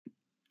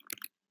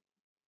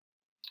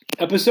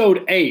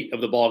Episode 8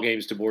 of the Ball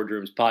Games to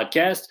Boardrooms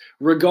podcast.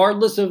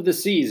 Regardless of the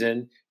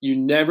season, you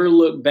never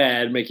look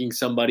bad making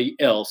somebody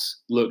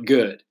else look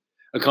good.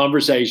 A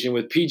conversation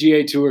with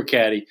PGA Tour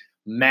Caddie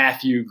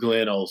Matthew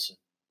Glenn Olsen.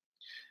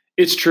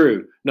 It's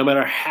true. No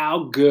matter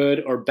how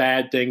good or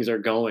bad things are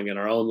going in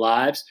our own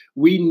lives,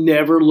 we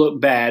never look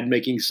bad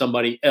making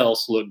somebody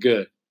else look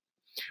good.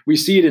 We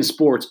see it in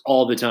sports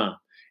all the time.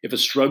 If a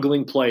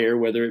struggling player,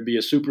 whether it be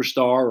a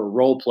superstar or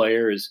role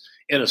player, is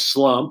in a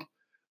slump,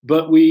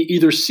 but we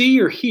either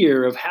see or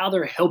hear of how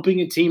they're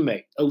helping a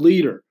teammate, a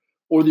leader,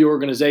 or the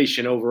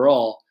organization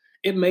overall,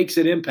 it makes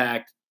an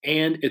impact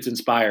and it's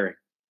inspiring.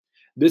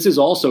 This is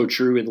also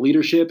true in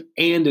leadership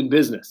and in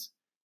business.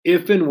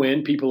 If and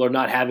when people are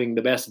not having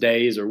the best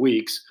days or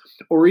weeks,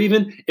 or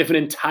even if an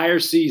entire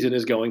season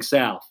is going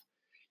south,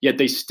 yet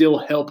they still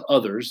help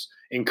others,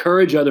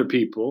 encourage other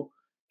people,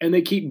 and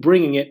they keep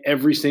bringing it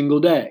every single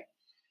day.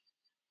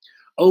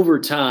 Over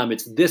time,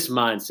 it's this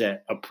mindset,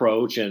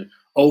 approach, and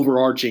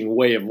overarching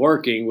way of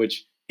working,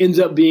 which ends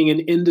up being an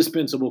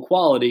indispensable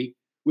quality,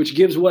 which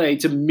gives way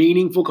to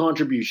meaningful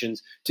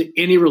contributions to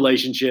any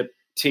relationship,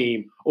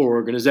 team, or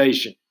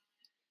organization.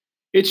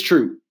 It's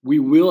true. We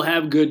will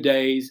have good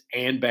days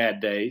and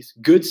bad days,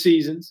 good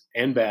seasons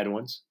and bad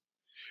ones.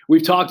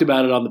 We've talked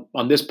about it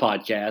on this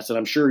podcast, and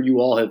I'm sure you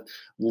all have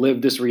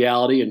lived this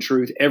reality and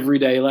truth every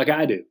day like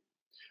I do.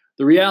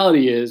 The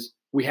reality is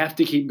we have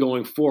to keep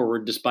going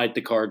forward despite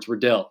the cards we're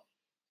dealt.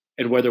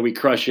 And whether we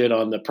crush it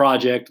on the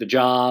project, the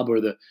job, or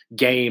the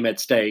game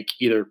at stake,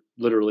 either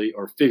literally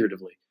or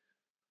figuratively.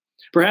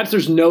 Perhaps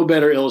there's no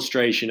better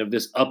illustration of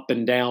this up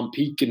and down,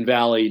 peak and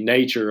valley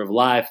nature of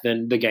life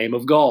than the game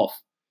of golf.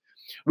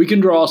 We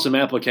can draw some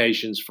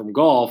applications from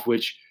golf,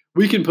 which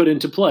we can put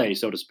into play,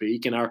 so to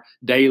speak, in our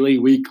daily,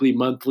 weekly,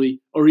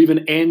 monthly, or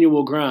even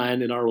annual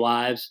grind in our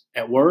lives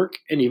at work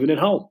and even at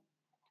home.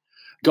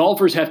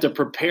 Golfers have to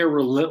prepare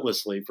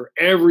relentlessly for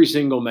every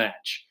single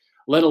match,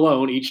 let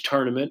alone each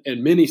tournament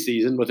and mini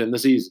season within the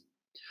season.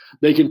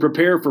 They can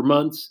prepare for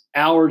months,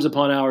 hours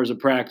upon hours of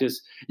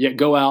practice, yet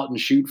go out and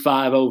shoot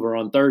 5 over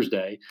on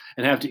Thursday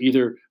and have to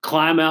either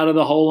climb out of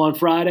the hole on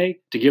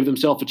Friday to give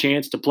themselves a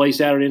chance to play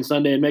Saturday and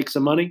Sunday and make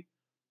some money,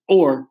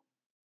 or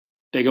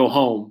they go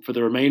home for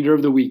the remainder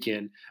of the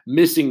weekend,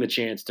 missing the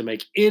chance to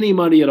make any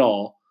money at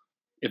all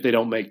if they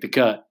don't make the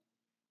cut.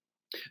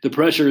 The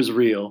pressure is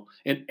real,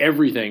 and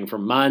everything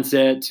from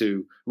mindset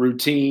to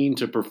routine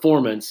to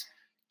performance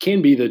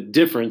can be the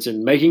difference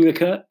in making the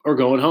cut or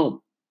going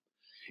home.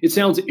 It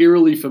sounds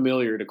eerily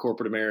familiar to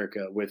corporate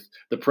America with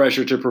the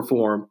pressure to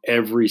perform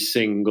every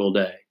single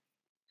day.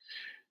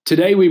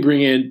 Today we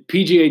bring in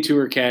PGA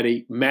Tour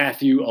Caddie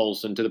Matthew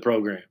Olsen to the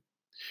program.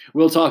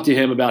 We'll talk to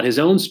him about his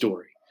own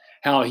story,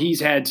 how he's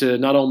had to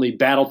not only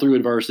battle through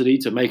adversity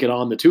to make it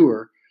on the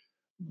tour,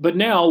 but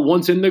now,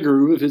 once in the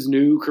groove of his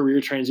new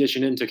career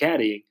transition into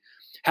caddying,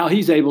 how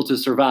he's able to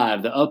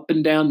survive the up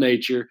and down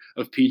nature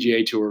of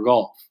PGA Tour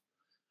golf.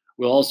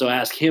 We'll also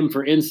ask him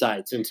for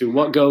insights into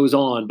what goes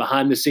on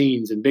behind the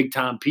scenes in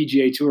big-time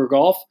PGA Tour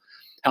golf,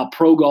 how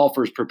pro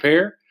golfers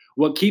prepare,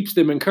 what keeps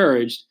them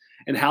encouraged,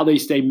 and how they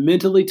stay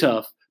mentally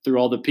tough through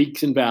all the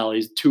peaks and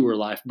valleys tour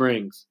life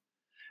brings.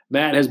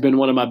 Matt has been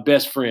one of my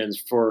best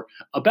friends for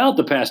about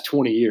the past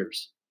 20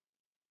 years,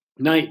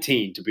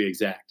 19 to be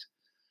exact.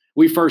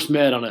 We first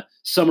met on a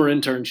summer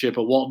internship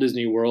at Walt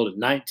Disney World in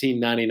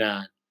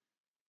 1999.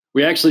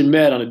 We actually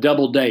met on a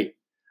double date.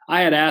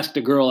 I had asked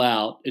a girl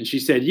out, and she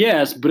said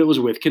yes, but it was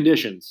with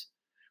conditions.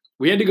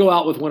 We had to go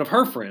out with one of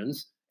her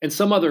friends and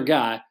some other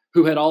guy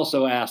who had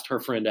also asked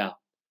her friend out.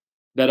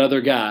 That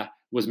other guy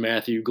was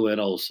Matthew Glenn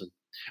Olsen.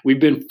 We've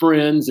been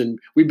friends and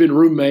we've been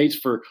roommates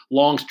for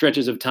long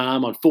stretches of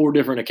time on 4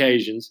 different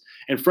occasions.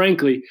 And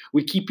frankly,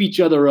 we keep each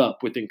other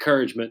up with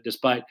encouragement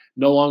despite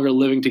no longer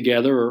living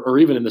together or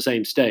even in the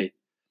same state.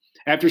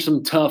 After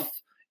some tough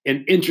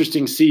and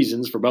interesting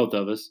seasons for both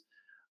of us,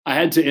 I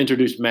had to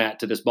introduce Matt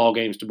to this Ball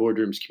Games to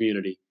Boardrooms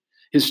community.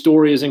 His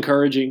story is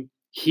encouraging,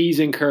 he's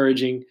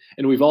encouraging,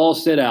 and we've all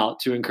set out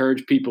to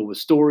encourage people with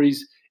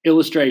stories,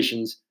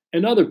 illustrations,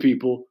 and other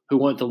people who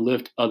want to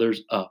lift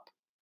others up.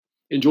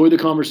 Enjoy the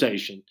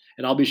conversation,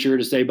 and I'll be sure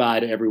to say bye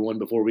to everyone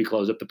before we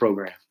close up the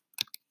program.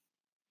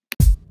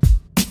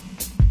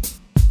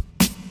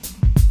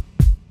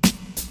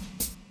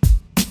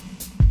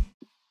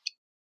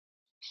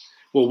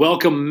 Well,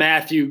 welcome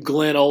Matthew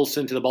Glenn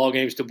Olsen to the Ball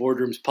Games to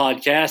Boardrooms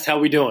podcast. How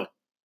we doing?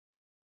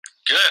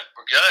 Good.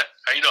 We're good.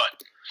 How you doing?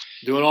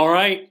 Doing all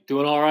right.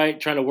 Doing all right.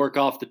 Trying to work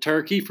off the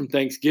turkey from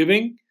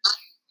Thanksgiving.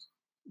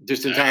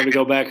 Just in time to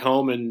go back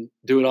home and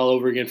do it all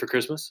over again for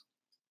Christmas.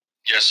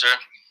 Yes, sir.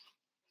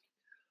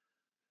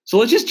 So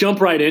let's just jump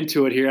right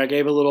into it here. I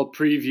gave a little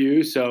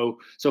preview so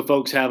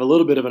folks have a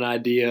little bit of an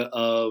idea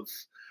of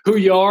who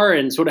you are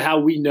and sort of how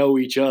we know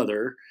each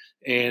other.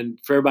 And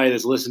for everybody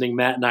that's listening,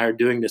 Matt and I are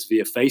doing this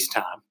via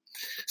FaceTime.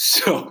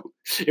 So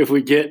if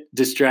we get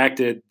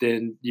distracted,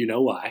 then you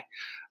know why.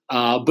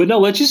 But no,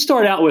 let's just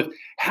start out with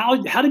how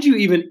did you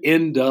even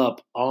end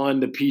up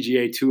on the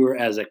PGA Tour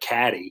as a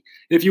caddy?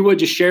 If you would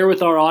just share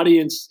with our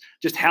audience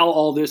just how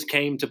all this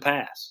came to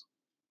pass.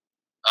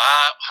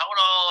 How it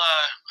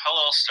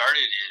all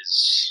started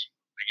is,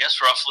 I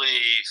guess,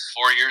 roughly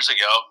 4 years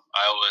ago.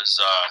 I was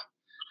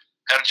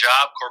had a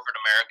job, corporate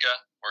America,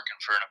 working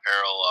for an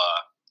apparel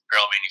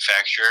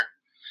manufacturer,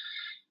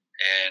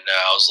 and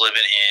I was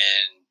living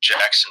in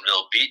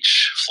Jacksonville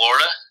Beach,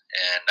 Florida,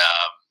 and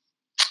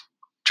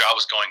job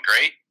was going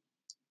great.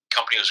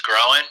 Company was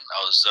growing. I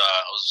was,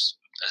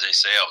 as they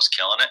say, I was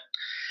killing it.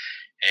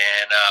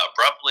 And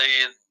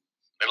abruptly,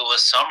 middle of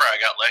the summer,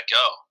 I got let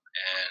go,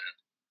 and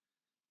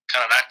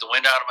kind of knocked the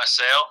wind out of my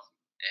sail,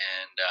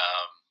 and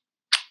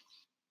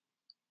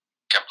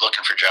kept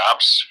looking for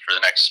jobs for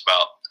the next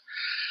about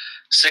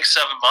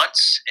 6-7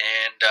 months,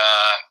 and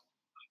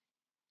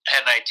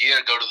had an idea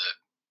to go to the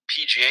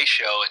PGA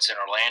show. It's in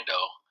Orlando,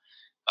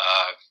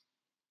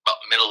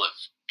 about the middle of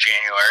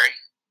January,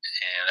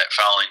 and that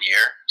following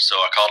year.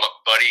 So I called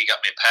up a buddy, got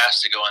me a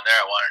pass to go in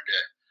there. I wanted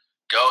to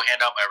go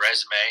hand out my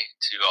resume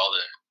to all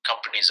the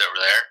companies that were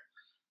there.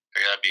 I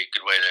figured that'd be a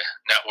good way to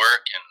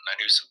network, and I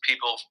knew some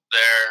people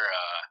there.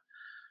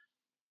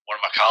 One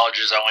of my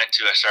colleges I went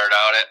to, I started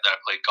out at, that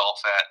I played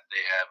golf at,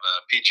 they have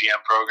a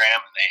PGM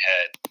program, and they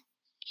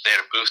had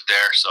a booth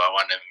there, so I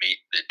wanted to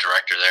meet the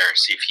director there,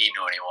 see if he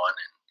knew anyone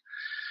and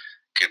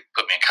could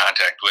put me in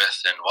contact with.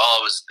 And while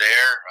I was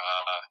there,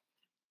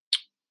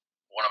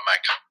 one of my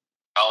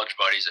college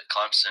buddies at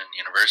Clemson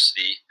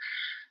University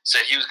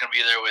said he was going to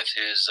be there with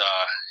his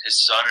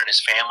son and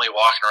his family,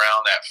 walking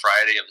around that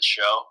Friday of the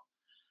show,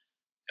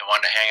 and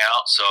wanted to hang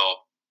out. So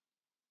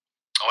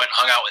I went and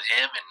hung out with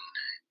him, and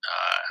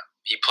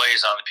he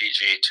plays on the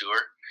PGA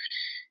Tour.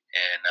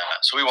 And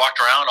so we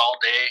walked around all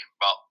day,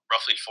 about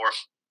roughly 4 or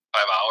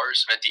 5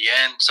 hours. And at the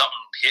end,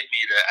 something hit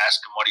me to ask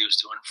him what he was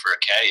doing for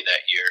a caddy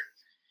that year.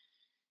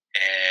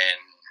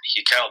 And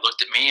he kind of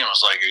looked at me and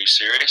was like, "Are you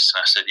serious?"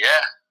 And I said,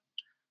 "Yeah."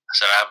 I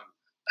said,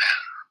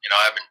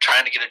 I've been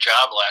trying to get a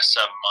job the last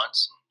 7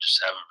 months, and just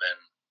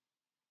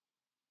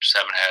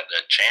haven't had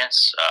a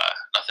chance.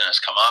 Nothing has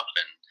come up.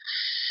 And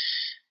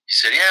he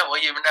said, "Yeah, well,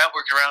 you've been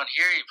networking around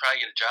here. You probably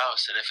get a job." I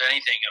said, "If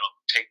anything,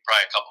 it'll take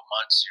probably a couple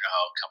months. You know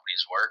how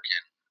companies work."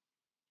 And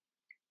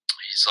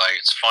he's like,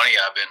 "It's funny.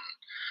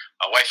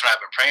 My wife and I have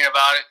been praying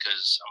about it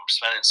because I'm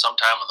spending some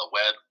time on the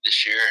web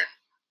this year and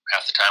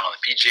half the time on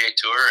the PGA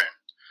Tour." And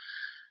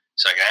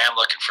he's like, "I am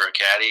looking for a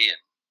caddy." And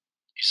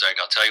he's like,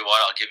 "I'll tell you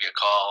what. I'll give you a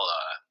call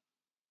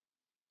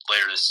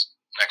later this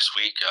next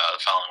week,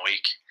 the following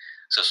week."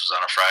 So this was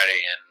on a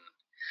Friday, and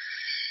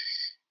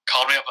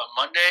called me up on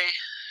Monday.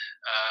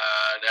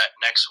 That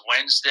next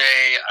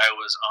Wednesday, I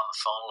was on the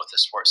phone with a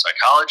sports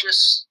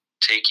psychologist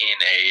taking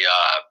a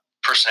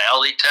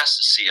personality test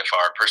to see if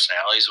our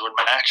personalities would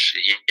match.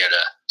 He had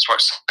a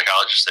sports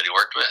psychologist that he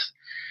worked with.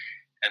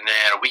 And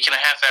then a week and a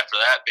half after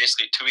that,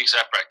 basically 2 weeks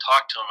after I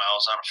talked to him, I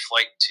was on a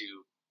flight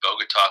to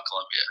Bogota,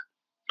 Colombia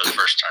for the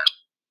first time.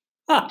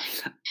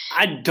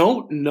 I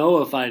don't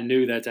know if I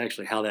knew that's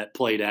actually how that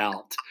played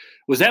out.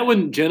 Was that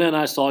when Jenna and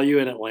I saw you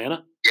in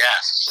Atlanta?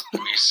 Yes, I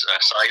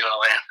saw you in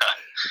Atlanta.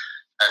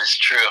 That is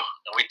true.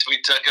 And we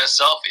took a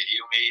selfie,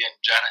 you, me, and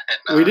Jenna.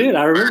 And, we did.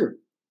 I remember.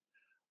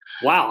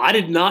 Wow, I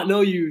did not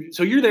know you.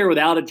 So you're there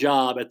without a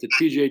job at the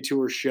PGA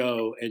Tour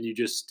show, and you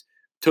just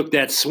took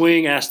that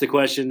swing, asked the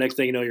question. Next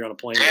thing you know, you're on a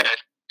plane. Yeah,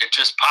 it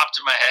just popped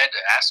in my head to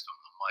ask him.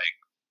 I'm like,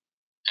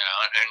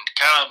 and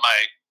kind of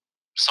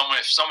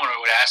if someone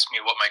would ask me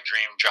what my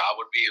dream job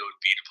would be, it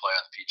would be to play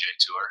on the PGA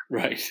Tour.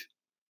 Right.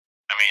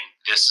 I mean,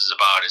 this is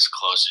about as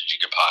close as you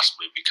could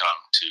possibly become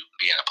to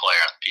being a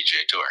player on the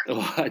PGA Tour.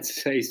 Oh, I'd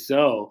say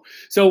so.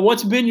 So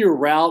what's been your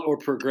route or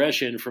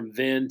progression from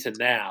then to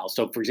now?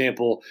 So, for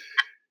example,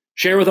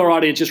 share with our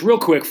audience just real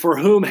quick, for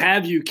whom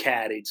have you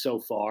caddied so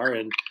far,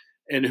 and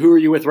who are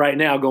you with right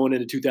now going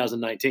into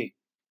 2019?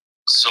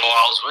 So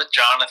I was with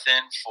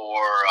Jonathan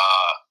for a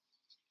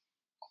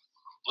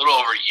little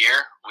over a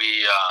year.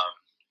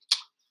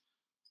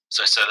 So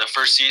I said, the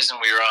first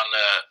season we were on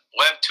the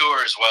web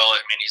tour as well.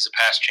 I mean, he's a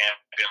past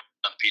champion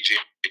on the PGA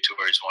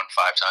Tour. He's won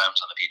 5 times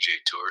on the PGA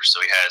Tour,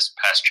 so he has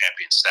past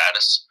champion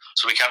status.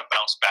 So we kind of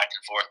bounced back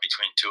and forth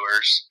between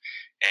tours,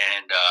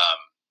 and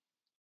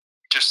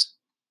just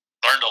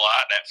learned a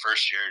lot that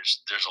first year.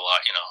 There's a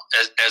lot,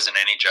 as in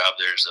any job,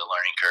 there's a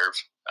learning curve.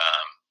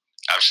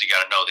 Obviously, you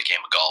got to know the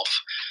game of golf.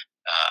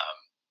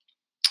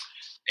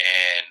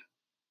 And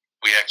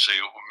we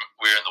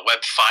were in the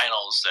web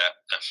finals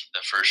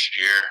the first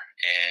year,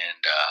 and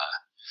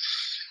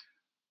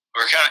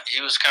he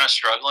was kind of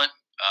struggling.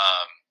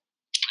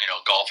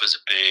 Golf is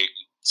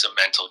it's a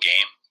mental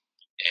game,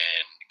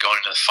 and going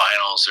into the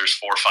finals, there's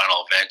 4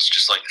 final events,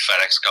 just like the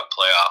FedEx Cup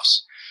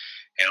playoffs.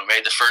 And we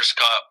made the first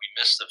cut. We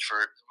missed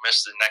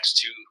the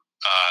next 2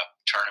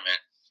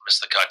 tournament,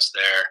 missed the cuts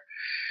there,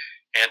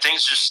 and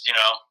things just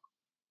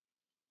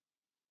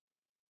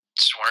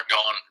weren't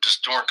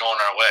going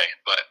our way.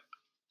 But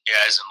yeah,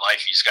 as in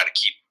life, you just got to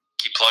keep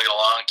plugging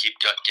along, keep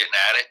getting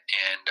at it,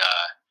 and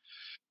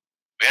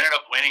we ended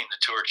up winning the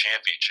Tour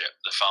Championship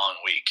the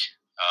following week.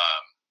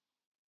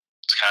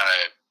 It's kind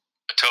of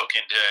a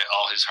token to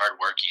all his hard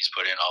work he's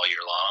put in all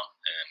year long,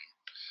 and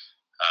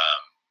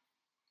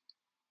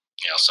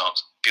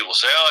people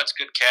say, "Oh, it's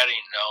good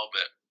caddying." No,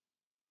 but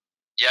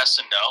yes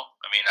and no.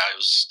 I mean, I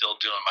was still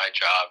doing my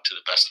job to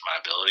the best of my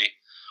ability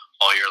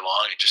all year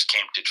long. It just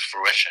came to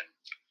fruition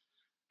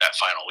that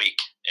final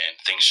week, and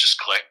things just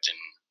clicked, and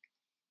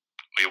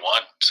we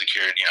won,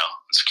 secured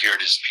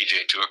his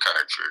PGA Tour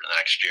card for the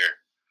next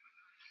year.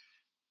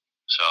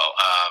 So,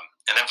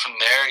 and then from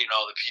there,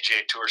 the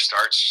PGA Tour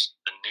starts,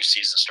 the new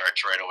season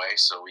starts right away.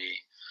 So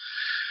we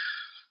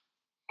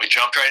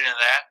jumped right into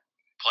that,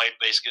 played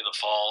basically the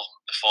fall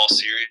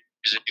series,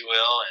 if you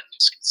will, and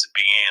it's the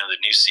beginning of the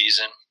new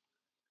season.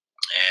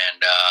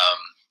 And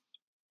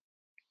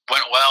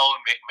went well.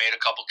 We made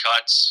a couple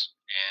cuts,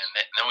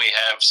 and then we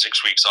have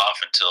 6 weeks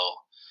off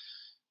until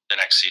the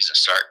next season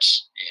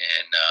starts.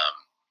 And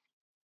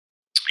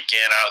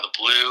again, out of the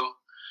blue,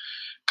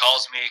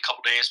 calls me a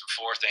couple days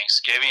before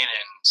Thanksgiving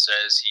and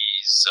says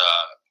he's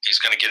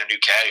going to get a new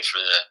caddy for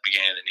the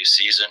beginning of the new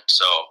season.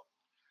 So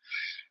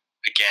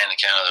again,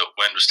 kind of the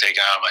wind was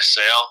taken out of my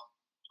sail.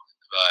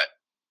 But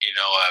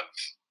I've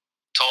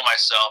told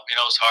myself,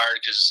 it's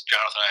hard because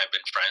Jonathan and I have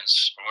been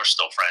friends, and we're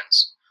still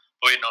friends.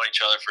 We had known each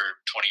other for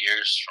 20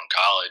 years from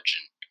college,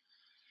 and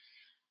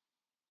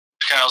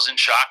kind of was in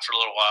shock for a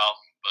little while.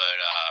 But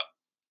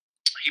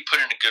he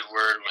put in a good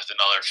word with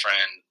another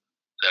friend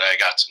that I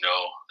got to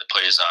know that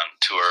plays on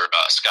tour,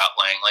 Scott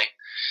Langley.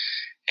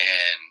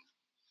 And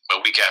a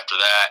week after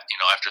that,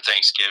 after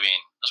Thanksgiving,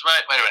 it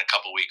might have been a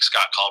couple of weeks,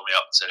 Scott called me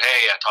up and said,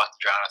 "Hey, I talked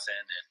to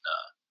Jonathan, and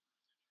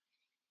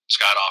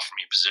Scott offered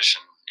me a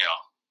position,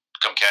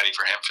 come caddy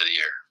for him for the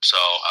year." So,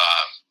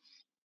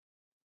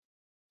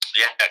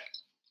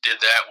 did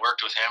that,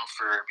 worked with him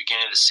for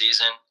beginning of the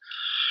season.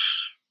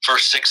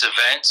 First 6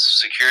 events,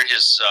 secured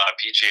his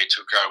PGA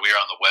Tour card. We were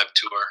on the web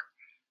tour,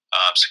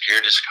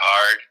 secured his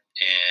card,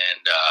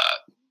 and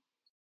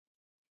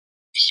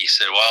he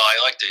said, "Well,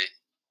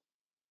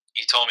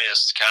 he told me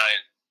this kind of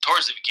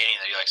towards the beginning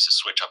that he likes to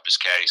switch up his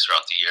caddies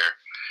throughout the year.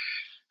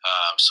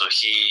 So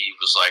he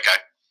was like, I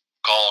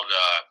called,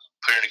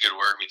 put in a good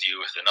word with you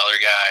with another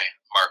guy,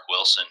 Mark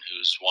Wilson,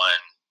 who's won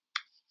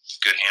a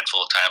good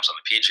handful of times on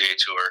the PGA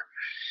Tour.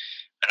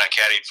 And I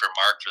caddied for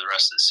Mark for the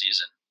rest of the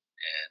season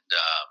and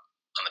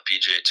on the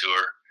PGA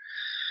Tour.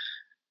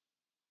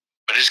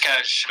 But it just kind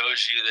of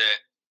shows you that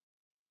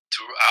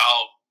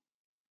throughout,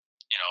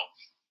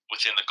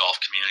 within the golf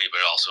community,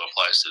 but it also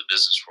applies to the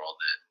business world,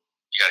 that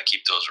you got to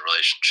keep those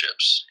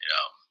relationships.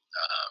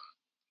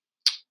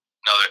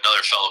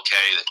 Another fellow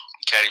caddy that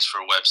caddies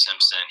for Webb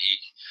Simpson,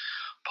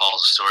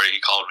 Paul's story,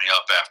 he called me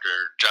up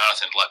after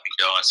Jonathan let me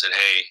go and said,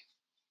 "Hey,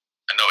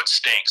 I know it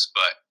stinks,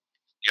 but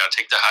you got to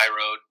take the high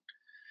road.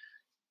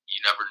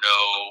 You never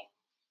know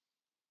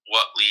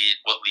what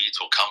leads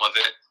will come of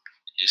it."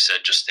 He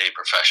said, "Just stay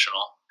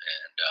professional."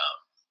 And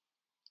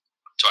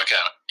so I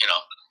kind of,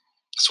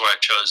 that's what I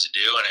chose to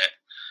do, and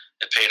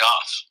it paid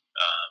off.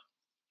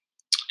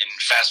 And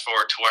fast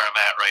forward to where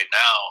I'm at right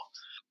now,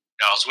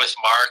 I was with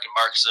Mark, and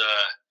Mark's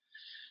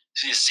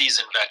he's a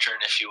seasoned veteran,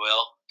 if you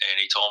will, and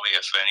he told me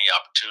if any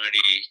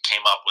opportunity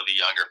came up with a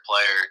younger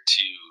player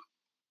to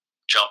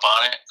jump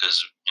on it,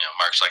 because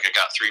Mark's like, "I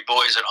got 3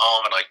 boys at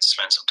home. I'd like to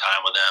spend some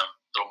time with them, a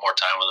little more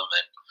time with them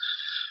than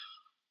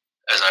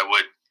as I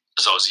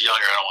was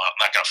younger.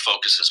 I'm not going to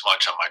focus as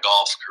much on my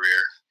golf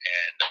career."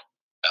 And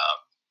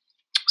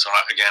so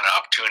again, an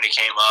opportunity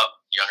came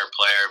up. Younger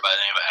player by the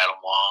name of Adam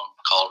Long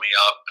called me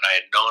up, and I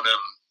had known him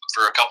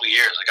for a couple of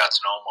years. I got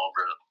to know him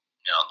over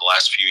the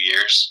last few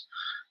years,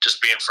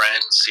 just being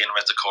friends, seeing him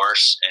at the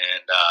course,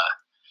 and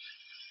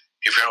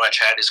he pretty much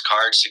had his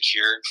card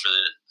secured for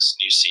this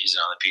new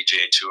season on the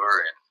PGA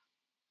Tour. And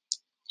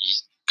he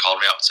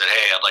called me up and said,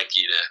 "Hey, I'd like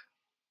you to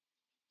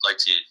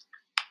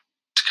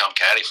come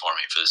caddy for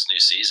me for this new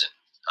season.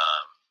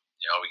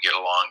 We get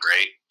along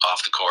great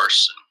off the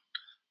course, and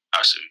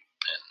obviously,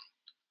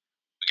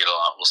 we get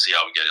along. We'll see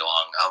how we get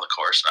along on the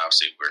course, and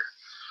obviously we're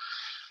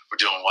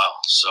doing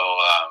well."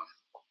 So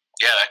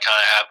that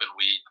kind of happened.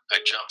 I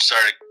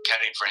started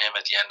caddying for him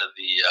at the end of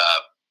the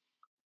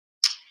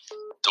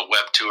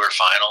Web Tour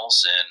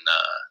finals, and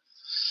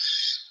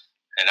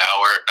now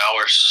we're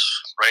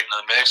right in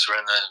the mix.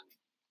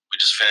 We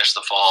just finished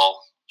the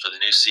fall for the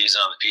new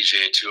season on the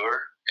PGA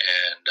Tour,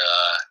 and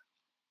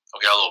we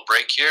got a little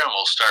break here, and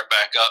we'll start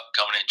back up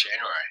coming in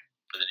January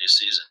for the new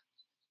season.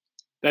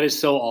 That is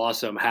so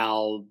awesome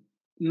how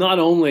not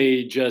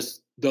only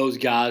just those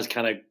guys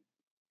kind of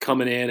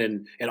coming in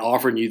and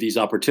offering you these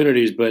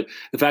opportunities, but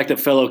the fact that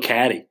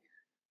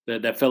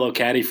that fellow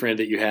caddy friend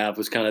that you have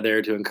was kind of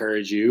there to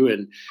encourage you.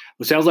 And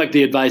it sounds like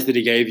the advice that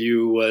he gave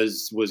you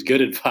was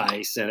good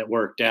advice, and it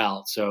worked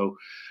out. So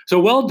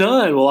well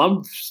done. Well,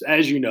 I'm,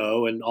 as you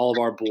know, and all of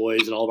our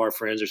boys and all of our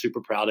friends are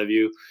super proud of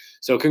you.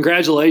 So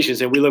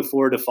congratulations. And we look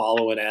forward to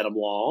following Adam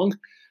Long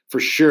for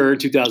sure in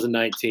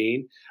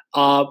 2019.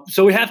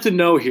 So we have to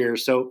know here.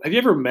 So have you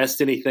ever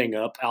messed anything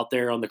up out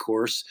there on the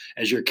course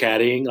as you're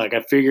caddying? Like,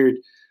 I figured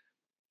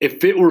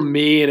if it were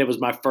me and it was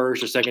my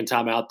first or second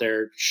time out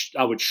there,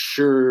 I would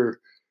for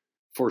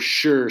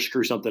sure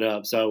screw something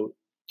up. So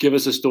give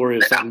us a story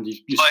of something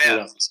you screwed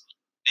up.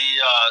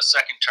 The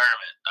second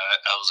tournament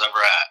I was ever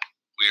at,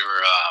 we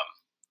were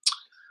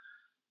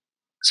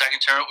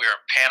Second tournament, we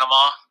were in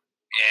Panama,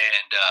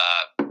 and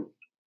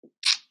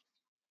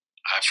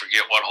I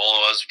forget what hole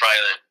it was,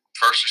 probably the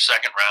first or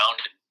second round.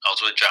 I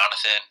was with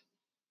Jonathan.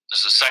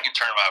 This is the second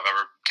tournament I've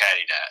ever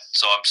caddied at,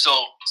 so I'm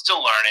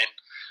still learning.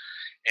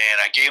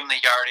 And I gave him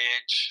the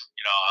yardage.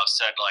 I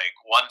said like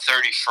 130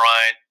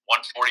 front,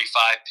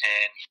 145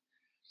 pin,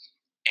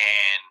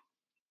 and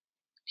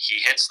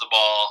he hits the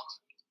ball,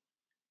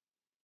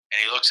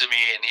 and he looks at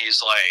me, and he's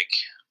like,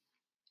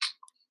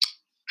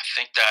 I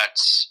think I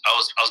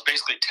was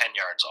basically 10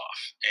 yards off,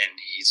 and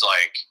he's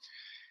like,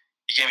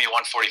 he gave me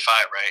 145,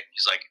 right?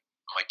 He's like,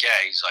 I'm like,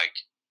 yeah. He's like,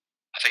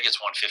 I think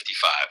it's 155.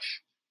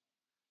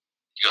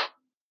 He goes,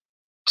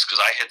 it's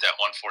because I hit that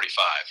 145.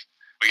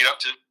 We get up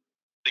to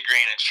the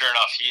green, and sure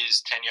enough, he's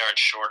 10 yards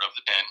short of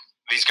the pin.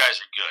 These guys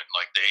are good.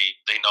 Like,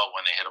 they know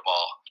when they hit a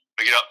ball.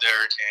 We get up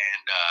there,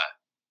 and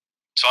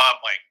so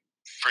I'm like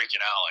freaking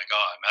out, like,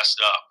 oh, I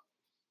messed up.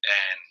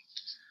 And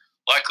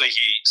luckily,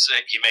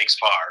 he makes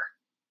par,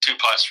 2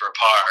 putts for a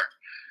par.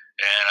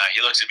 And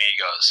he looks at me, he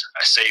goes,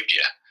 I saved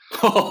you.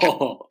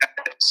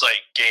 It's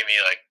like, gave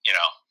me like,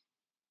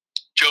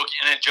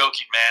 joking in a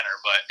joking manner,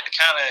 but it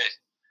kind of,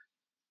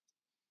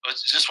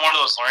 it's just one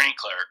of those learning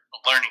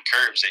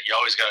curves that you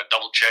always got to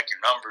double check your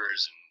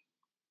numbers and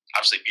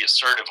obviously be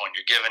assertive when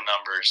you're giving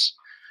numbers,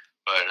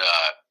 but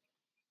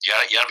you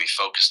got to be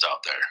focused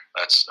out there.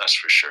 That's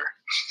for sure.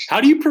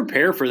 How do you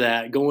prepare for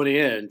that going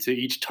into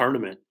each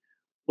tournament?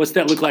 What's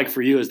that look like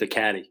for you as the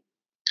caddy?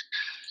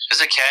 As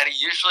a caddy,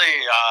 usually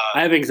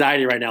I have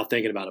anxiety right now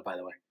thinking about it, by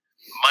the way.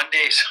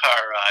 Mondays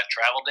are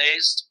travel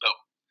days, but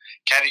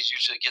caddies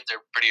usually get there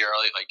pretty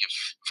early. Like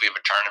if we have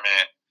a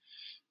tournament,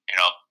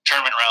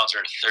 tournament rounds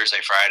are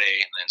Thursday,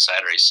 Friday, and then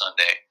Saturday,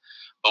 Sunday.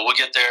 But we'll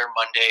get there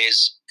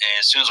Mondays, and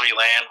as soon as we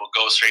land, we'll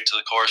go straight to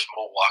the course and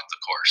we'll walk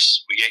the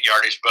course. We get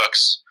yardage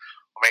books.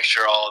 We'll make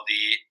sure all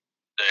the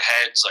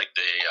heads, like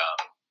the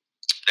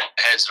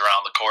heads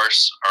around the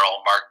course, are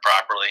all marked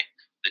properly.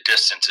 The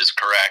distance is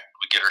correct.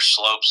 We get our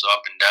slopes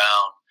up and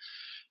down.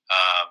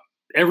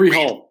 Every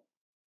hole.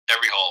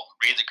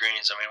 Read the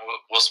greens. I mean,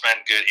 we'll spend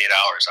a good 8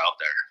 hours out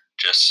there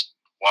just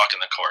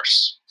walking the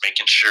course,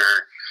 making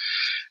sure,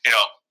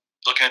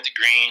 looking at the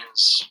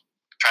greens,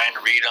 trying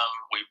to read them.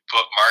 We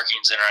put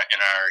markings in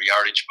our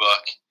yardage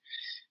book,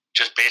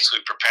 just basically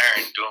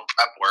preparing, doing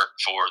prep work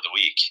for the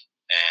week.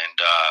 And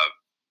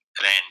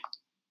then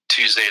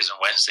Tuesdays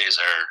and Wednesdays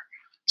are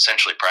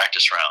essentially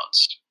practice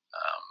rounds,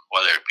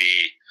 whether it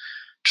be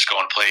just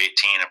going to play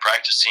 18 and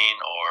practicing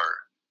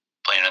or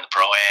playing in the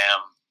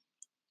Pro-Am.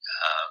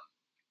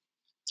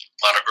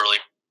 A lot of early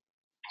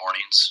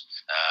mornings,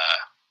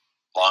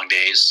 long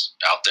days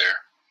out there.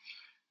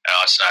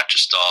 It's not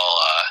just all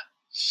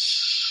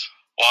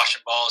washing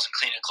balls and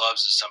cleaning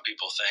clubs as some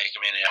people think. I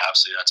mean,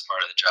 obviously that's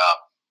part of the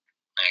job.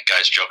 And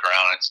guys joke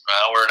around.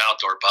 We're an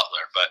outdoor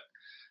butler, but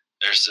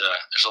there's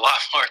a lot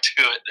more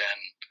to it than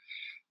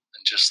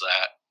just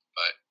that.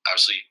 But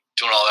obviously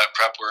doing all that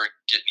prep work,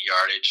 getting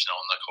yardage,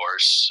 knowing the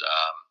course,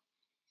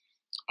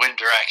 wind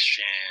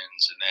directions,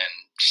 and then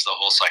just the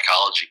whole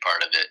psychology part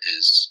of it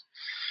is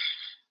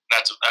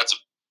that's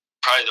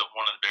probably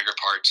one of the bigger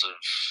parts of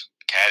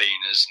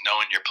caddying is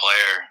knowing your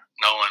player,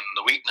 knowing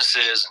the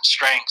weaknesses and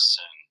strengths,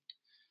 and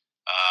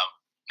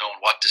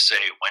knowing what to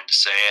say, when to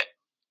say it.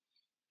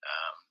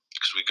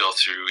 Because we go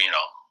through,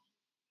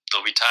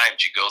 there'll be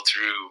times you go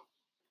through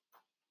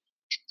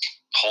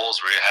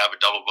holes where you have a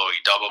double bogey.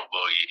 You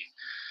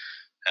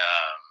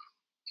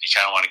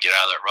kind of want to get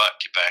out of that rut,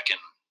 get back in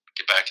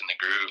the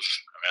groove.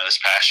 I mean,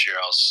 this past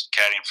year I was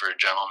caddying for a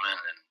gentleman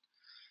and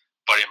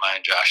a buddy of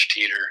mine, Josh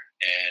Teeter,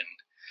 and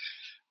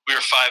we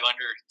were 5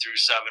 under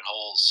through 7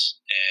 holes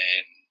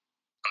and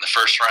on the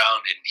first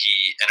round, and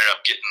he ended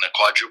up getting a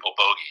quadruple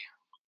bogey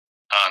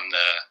on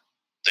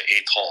the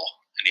 8th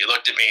hole. And he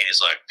looked at me and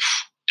he's like,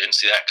 didn't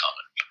see that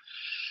coming.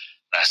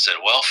 And I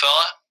said, well,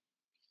 fella,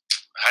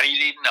 how do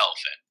you eat an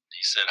elephant? He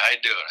said, how do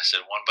you do it? I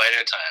said, one bite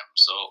at a time.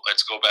 So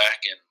let's go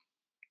back and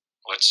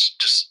let's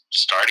just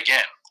start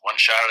again, one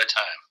shot at a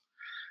time.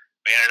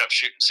 We ended up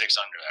shooting 6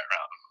 under that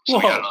round. So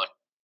we got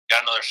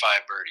another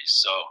 5 birdies.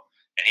 So,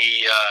 and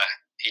he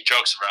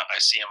jokes around.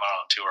 I see him out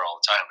on tour all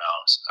the time now.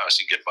 He's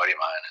obviously a good buddy of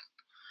mine. And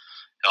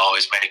he'll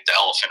always make the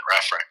elephant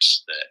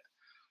reference that,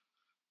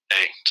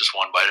 hey, just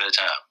one bite at a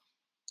time.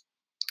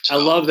 So,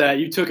 I love that.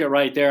 You took it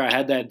right there. I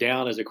had that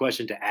down as a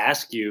question to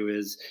ask you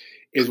is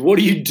what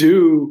do you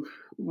do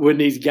when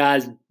these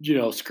guys,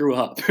 screw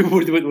up?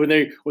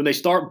 when they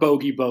start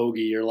bogey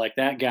or like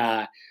that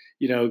guy,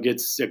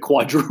 gets a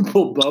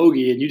quadruple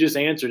bogey, and you just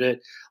answered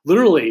it.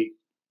 Literally,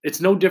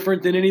 it's no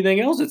different than anything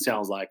else, it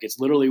sounds like. It's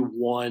literally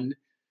one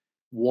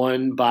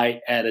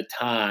bite at a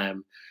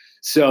time.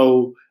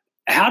 So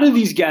how do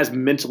these guys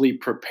mentally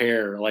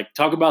prepare? Like,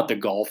 talk about the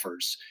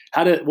golfers.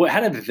 How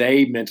do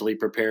they mentally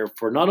prepare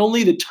for not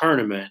only the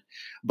tournament,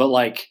 but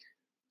like,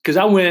 because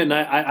I went and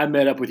I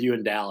met up with you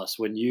in Dallas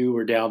when you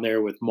were down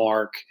there with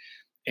Mark,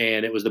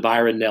 and it was the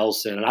Byron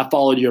Nelson, and I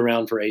followed you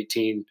around for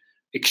 18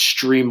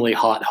 extremely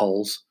hot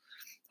holes.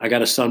 I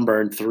got a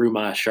sunburn through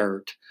my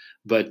shirt.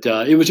 But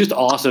it was just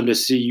awesome to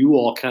see you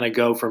all kind of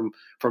go from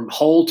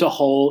hole to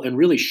hole and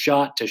really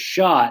shot to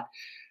shot.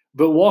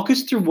 But walk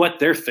us through what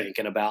they're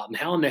thinking about and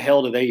how in the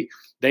hell do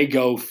they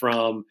go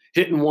from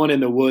hitting one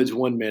in the woods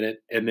 1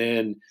 minute and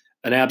then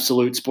an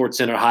absolute Sports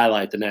Center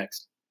highlight the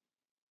next.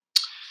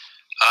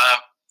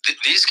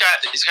 These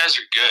guys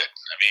are good.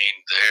 I mean,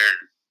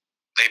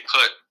 they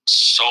put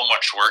so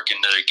much work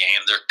into their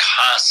game. They're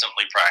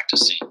constantly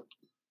practicing.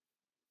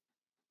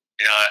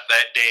 You know,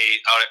 that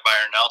day out at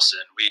Byron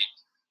Nelson, we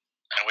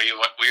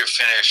were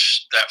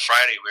finished that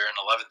Friday. We were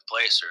in 11th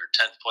place or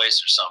 10th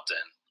place or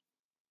something.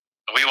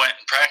 And we went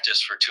and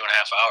practiced for 2.5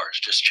 hours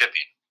just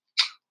chipping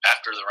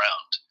after the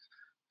round.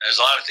 And there's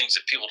a lot of things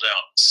that people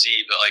don't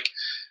see, but like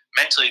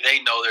mentally,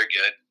 they know they're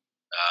good.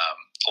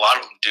 A lot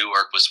of them do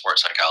work with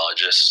sports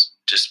psychologists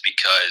just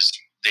because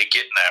they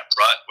get in that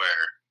rut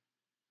where,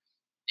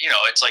 you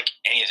know, it's like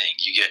anything.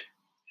 You get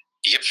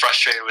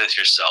frustrated with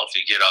yourself.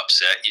 You get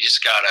upset. You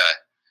just gotta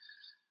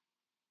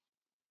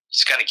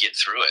get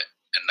through it.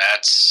 And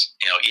that's,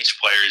 you know, each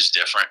player is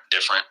different.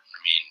 I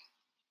mean,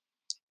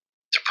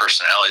 their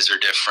personalities are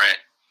different.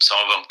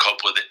 Some of them cope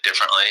with it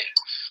differently.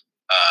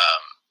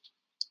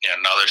 You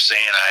know, another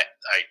saying I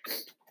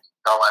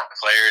tell my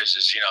players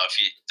is, you know,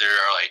 there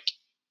are like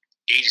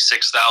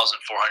 86,400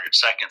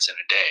 seconds in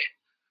a day,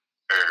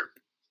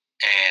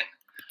 and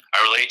I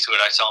relate to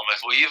it. I tell them,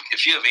 if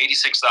you have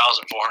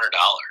 $86,400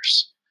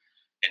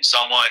 and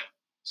someone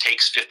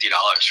takes $50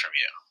 from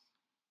you,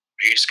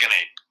 are you just gonna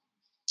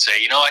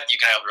say, you know what, you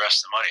can have the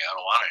rest of the money, I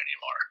don't want it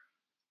anymore?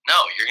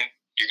 No, you're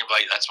gonna be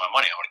like, that's my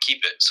money, I want to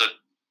keep it. So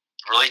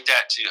relate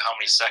that to how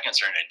many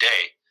seconds are in a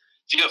day.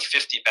 If you have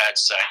 50 bad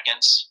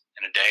seconds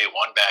in a day,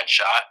 one bad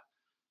shot,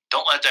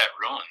 don't let that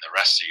ruin the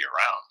rest of your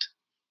round.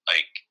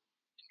 Like,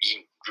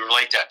 you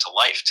relate that to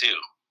life too.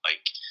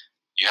 Like,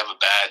 you have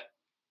having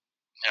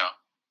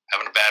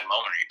a bad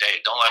moment in your day,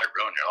 don't let it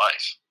ruin your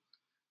life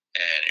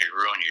and it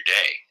ruin your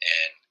day.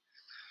 And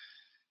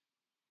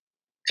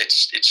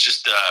it's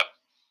just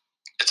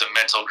it's a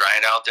mental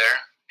grind out there,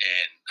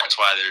 and that's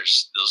why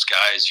there's those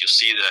guys. You'll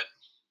see that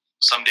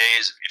some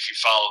days, if you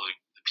follow the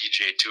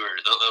PGA Tour,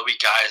 there'll be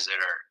guys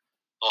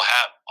they'll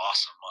have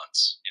awesome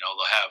months. You know,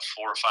 they'll have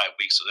 4 or 5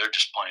 weeks, so they're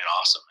just playing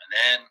awesome, and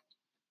then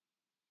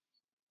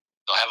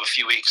they'll have a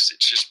few weeks.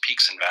 It's just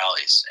peaks and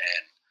valleys,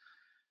 and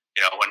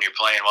you know, when you're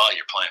playing well,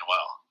 you're playing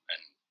well,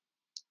 and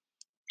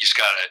you just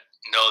gotta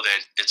know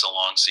that it's a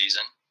long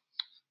season,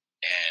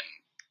 and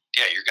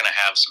yeah, you're gonna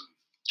have some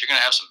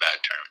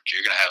bad tournaments.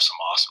 You're gonna have some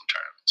awesome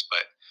tournaments,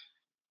 but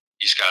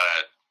you just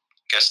gotta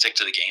stick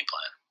to the game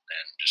plan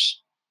and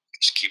just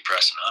keep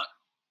pressing on.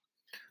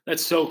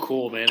 That's so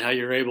cool, man. How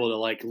you're able to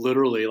like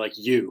literally like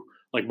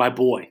my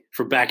boy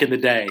from back in the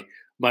day.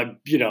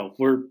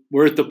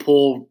 We're at the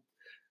pool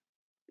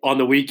on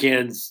the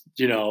weekends,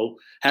 you know,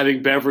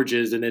 having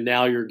beverages, and then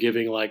now you're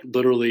giving like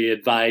literally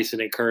advice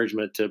and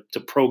encouragement to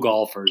pro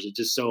golfers. It's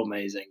just so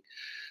amazing.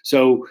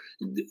 So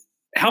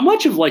how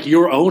much of like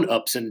your own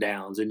ups and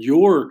downs and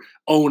your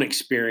own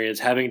experience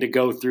having to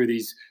go through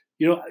these,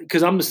 you know,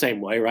 because I'm the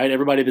same way, right?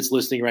 Everybody that's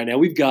listening right now,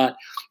 we've got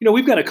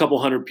a couple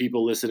hundred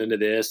people listening to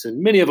this,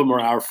 and many of them are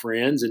our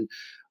friends, and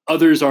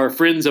others are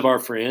friends of our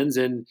friends,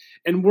 and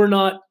we're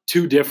not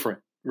too different,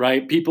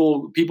 right?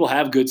 People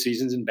have good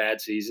seasons and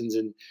bad seasons,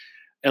 and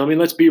I mean,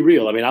 let's be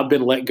real. I mean, I've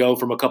been let go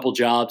from a couple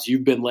jobs.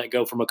 You've been let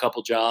go from a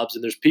couple jobs,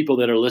 and there's people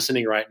that are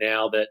listening right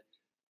now that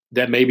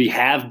maybe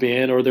have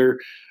been, or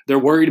they're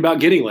worried about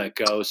getting let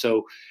go.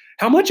 So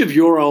how much of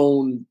your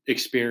own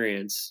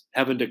experience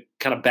having to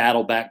kind of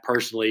battle back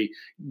personally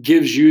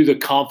gives you the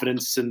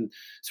confidence and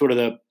sort of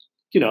the,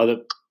 you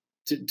know,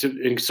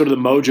 and sort of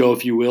the mojo,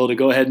 if you will, to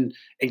go ahead and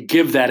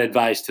give that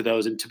advice to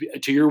those, and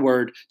to your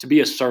word, to be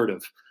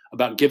assertive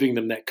about giving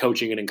them that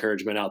coaching and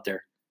encouragement out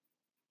there?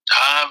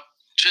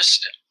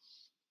 Just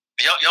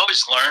you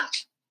always learn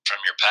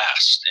from your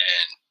past,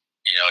 and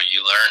you know,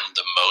 you learn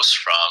the most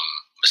from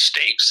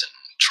mistakes and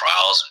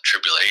trials and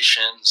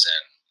tribulations.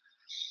 And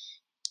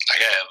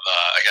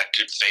I got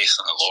good faith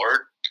in the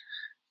Lord,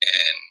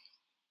 and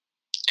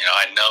you know,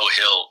 I know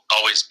He'll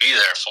always be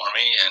there for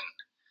me. And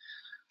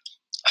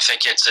I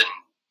think it's in 2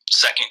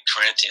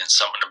 Corinthians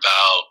something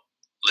about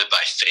live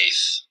by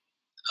faith,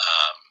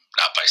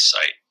 not by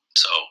sight.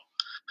 So,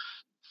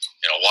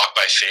 you know, walk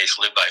by faith,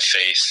 live by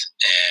faith,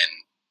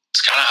 and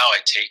it's kind of how I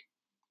take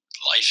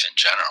life in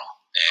general.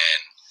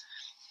 And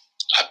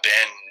I've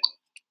been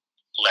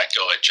let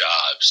go at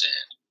jobs,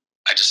 and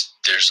I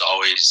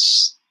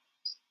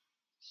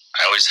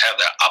always have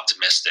that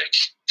optimistic,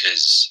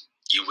 because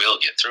you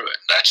will get through it.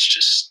 That's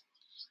just,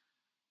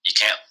 you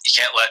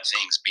can't let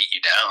things beat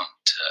you down.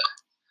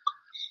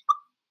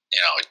 You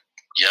know,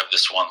 you have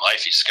this one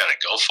life, you just got to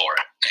go for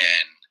it.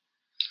 And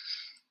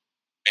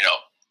you know,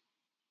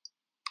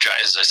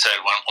 as I said,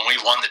 when we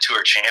won the tour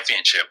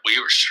championship, we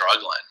were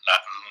struggling.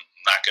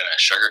 Not going to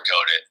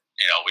sugarcoat it.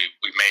 You know, we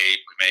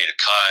made a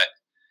cut,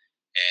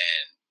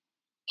 and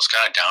was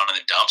kind of down in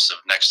the dumps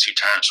of next 2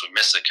 turns. We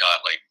missed the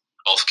cut, like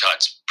both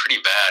cuts, pretty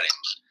bad. And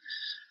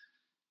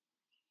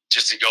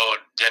just to go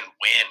and then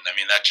win, I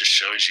mean, that just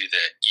shows you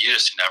that you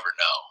just never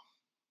know.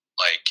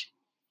 Like,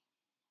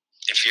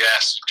 if you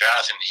ask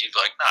Jonathan, he'd be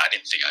like, "No, I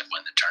didn't think I'd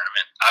win the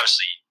tournament."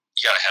 Obviously,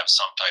 you got to have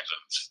some type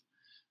of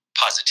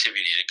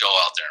positivity to go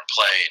out there and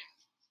play and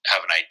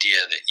have an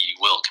idea that you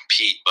will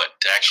compete, but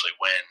to actually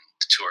win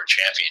the tour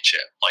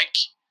championship, like,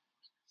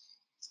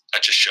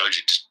 that just shows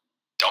you just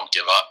don't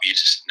give up. You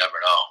just never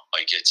know.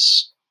 Like,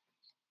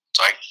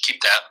 so I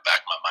keep that in the back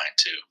of my mind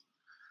too.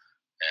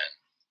 And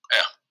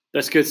yeah,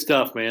 that's good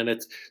stuff, man.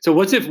 So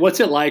what's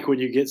it like when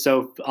you get,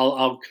 so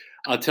I'll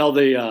tell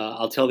the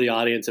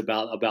audience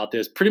about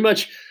this. Pretty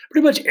much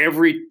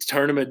every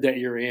tournament that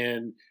you're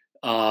in,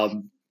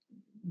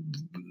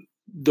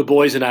 the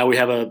boys and I, we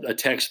have a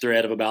text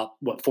thread of about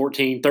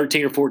 13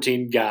 or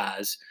 14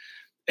 guys.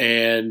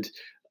 And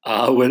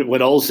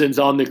when Olsen's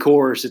on the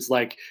course, it's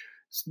like,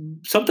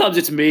 sometimes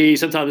it's me,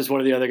 sometimes it's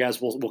one of the other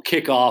guys will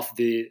kick off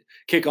the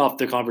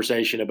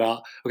conversation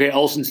about, okay,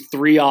 Olsen's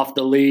 3 off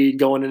the lead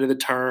going into the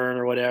turn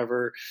or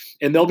whatever.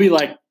 And there'll be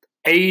like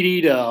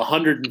 80 to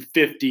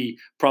 150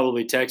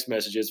 probably text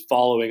messages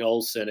following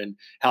Olsen and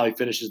how he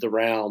finishes the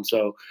round.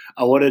 So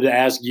I wanted to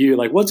ask you,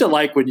 like, what's it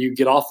like when you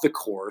get off the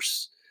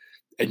course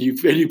and you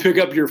pick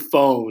up your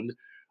phone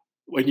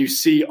when you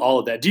see all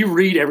of that? Do you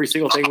read every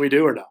single thing we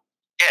do or no?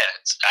 Yeah,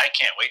 I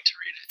can't wait to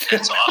read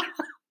it. It's awesome.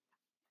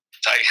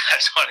 I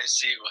just want to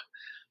see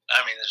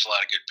there's a lot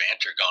of good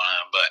banter going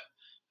on, but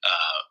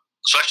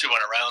especially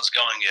when a round's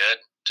going good,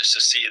 just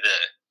to see the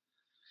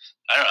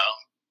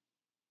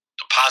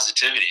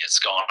positivity that's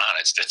going on.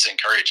 It's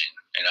encouraging,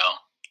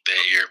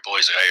 that your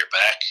boys got your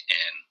back,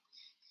 and,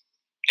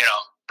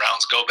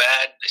 rounds go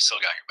bad, they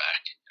still got your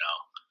back,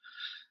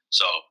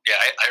 So yeah,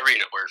 I read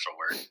it word for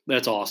word.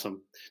 That's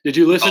awesome. Did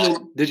you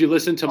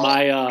listen to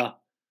my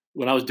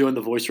when I was doing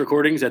the voice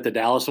recordings at the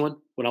Dallas one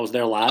when I was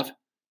there live?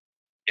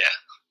 Yeah.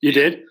 You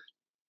did?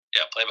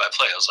 Yeah, play by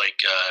play. I was like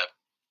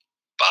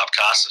Bob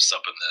Costas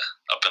up in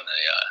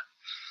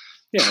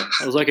the Yeah,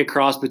 I was like a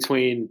cross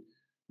between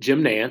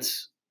Jim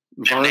Nance,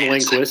 Vern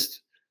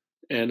Lindquist,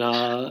 and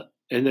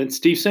then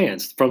Steve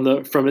Sands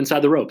from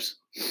Inside the Ropes.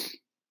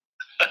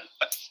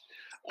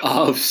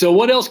 So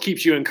what else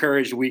keeps you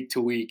encouraged week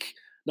to week?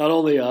 Not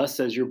only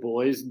us as your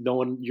boys,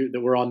 knowing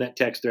that we're on that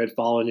text thread,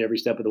 following you every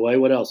step of the way.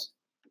 What else?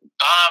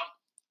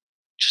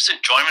 Just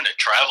enjoyment of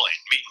traveling,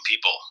 meeting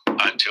people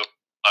on tour.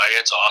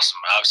 It's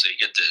awesome. Obviously, you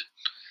get to,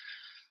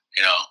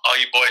 all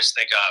you boys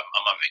think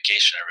I'm on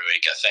vacation every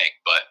week, I think.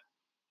 But,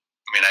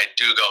 I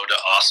do go to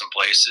awesome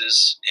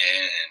places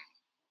and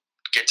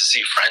get to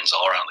see friends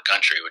all around the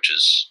country, which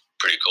is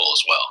pretty cool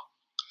as well.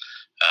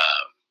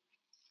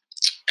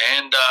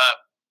 And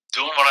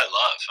doing what I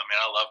love.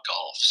 I love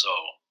golf, so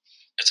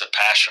it's a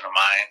passion of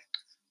mine.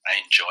 I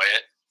enjoy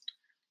it.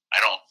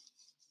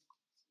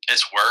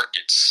 It's work.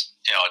 It's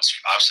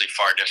obviously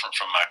far different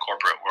from my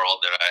corporate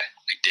world that I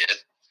did.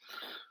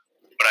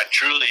 But I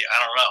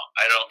don't know.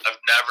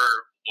 I've never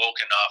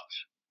woken up,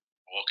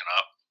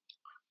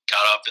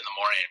 got up in the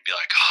morning and be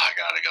like, oh, I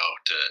got to go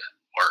to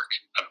work.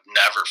 I've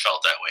never felt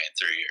that way in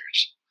 3 years,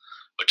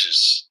 which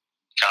is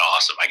kind of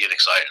awesome. I get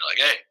excited. Like,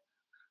 hey.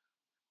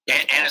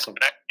 And awesome.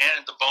 The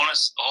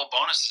whole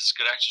bonus is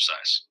good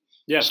exercise.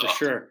 Yeah, so, for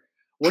sure.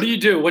 What do you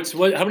do?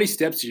 How many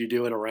steps do you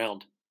do in a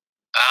round?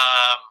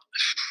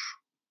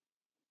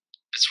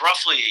 It's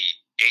roughly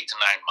 8 to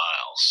 9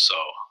 miles. So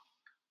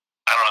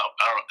I don't know.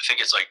 I think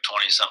it's like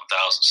 20-something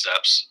thousand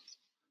steps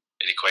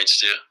it equates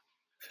to.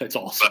 That's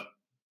awesome. But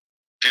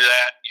do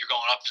that, you're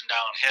going up and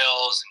down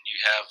hills, and you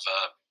have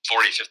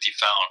 40, 50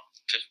 pound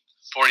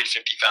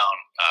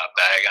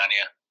bag on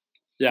you.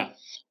 Yeah.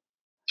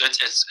 It's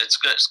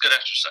good. It's good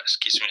exercise.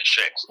 Keeps me in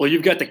shape. Well,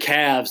 you've got the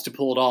calves to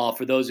pull it off.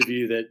 For those of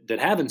you that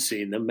haven't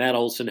seen them, Matt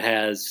Olsen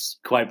has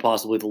quite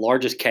possibly the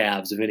largest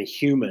calves of any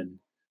human.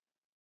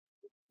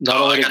 Not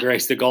only to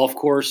grace the golf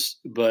course,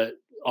 but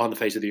on the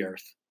face of the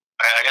earth.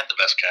 I got the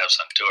best calves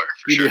on tour.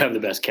 You do have the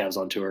best calves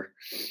on tour.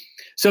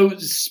 So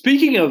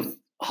speaking of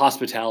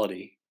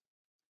hospitality,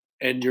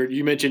 and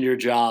you mentioned your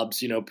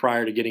jobs,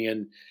 prior to getting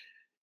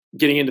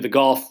into the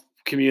golf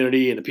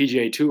community and the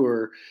PGA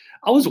Tour,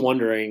 I was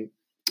wondering,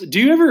 do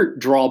you ever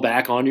draw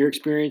back on your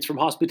experience from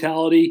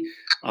hospitality?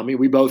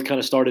 We both kind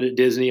of started at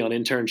Disney on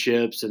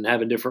internships and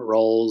having different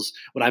roles.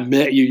 When I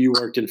met you, you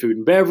worked in food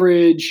and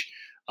beverage,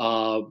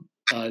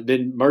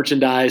 then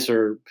merchandise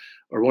or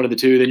one of the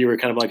two. Then you were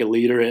kind of like a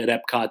leader at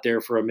Epcot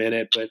there for a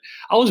minute. But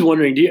I was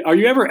wondering, are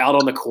you ever out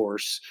on the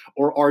course,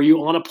 or are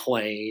you on a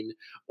plane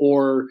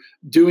or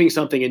doing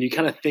something and you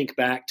kind of think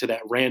back to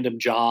that random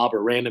job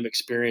or random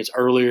experience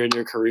earlier in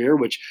your career,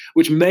 which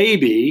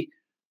maybe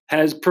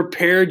has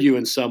prepared you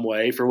in some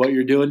way for what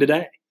you're doing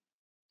today?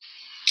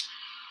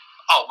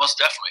 Oh, most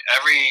definitely.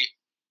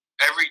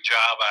 Every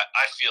job,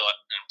 I feel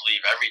and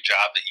believe every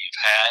job that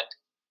you've had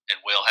and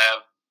will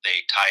have,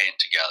 they tie in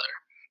together.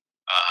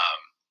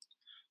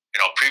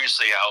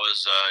 Previously I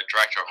was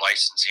director of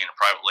licensing and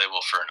private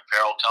label for an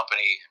apparel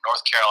company in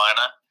North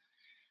Carolina,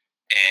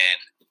 and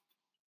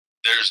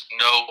there's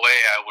no way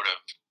I would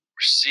have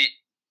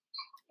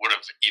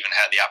even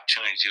had the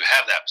opportunity to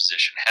have that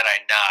position had I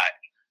not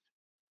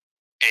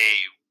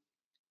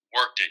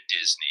worked at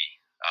Disney,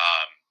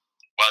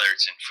 whether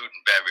it's in food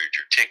and beverage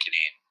or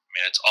ticketing. I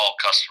mean, it's all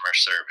customer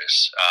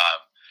service.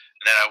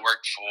 And then I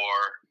worked for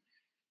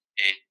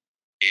a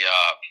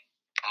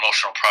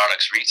promotional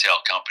products retail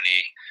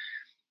company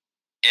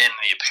in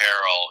the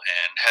apparel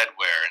and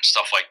headwear and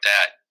stuff like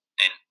that.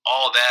 And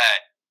all that,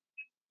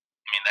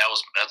 I mean, that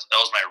was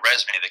my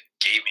resume that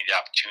gave me the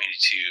opportunity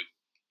to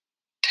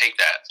take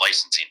that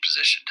licensing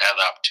position, to have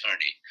the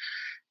opportunity.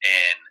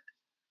 And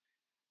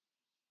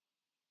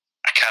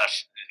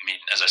I mean,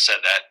 as I said,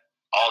 that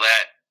all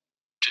that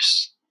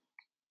just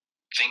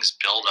things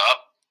build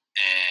up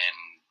and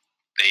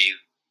they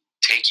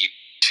take you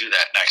to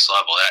that next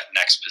level, that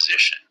next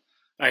position.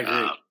 I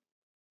agree.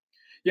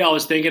 Yeah, I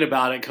was thinking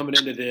about it coming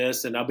into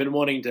this, and I've been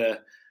wanting to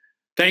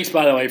 – thanks,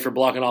 by the way, for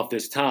blocking off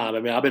this time. I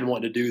mean, I've been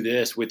wanting to do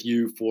this with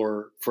you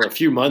for a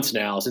few months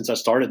now since I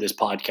started this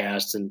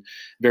podcast, and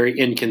very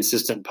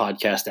inconsistent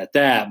podcast at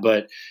that.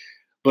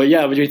 But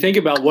yeah, when you think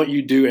about what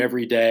you do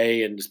every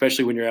day, and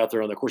especially when you're out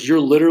there on the course, you're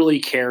literally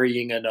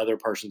carrying another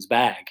person's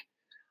bag.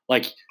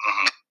 Like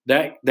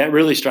that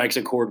really strikes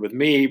a chord with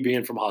me,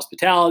 being from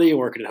hospitality and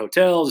working in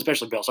hotels,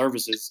 especially Bell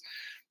Services.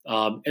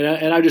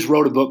 And I just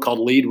wrote a book called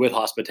Lead with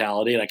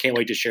Hospitality, and I can't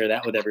wait to share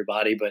that with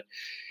everybody. But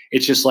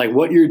it's just like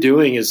what you're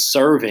doing is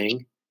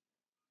serving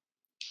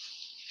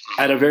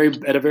at a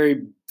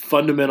very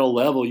fundamental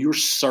level. You're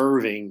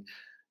serving,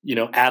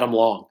 Adam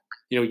Long.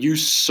 You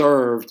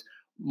served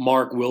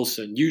Mark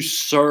Wilson. You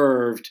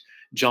served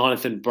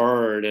Jonathan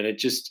Bird, and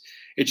it's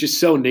just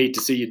so neat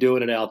to see you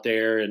doing it out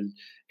there. And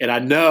I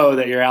know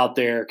that you're out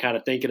there kind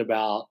of thinking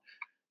about,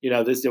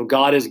 this,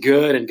 God is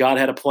good, and God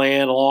had a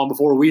plan long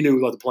before we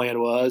knew what the plan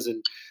was.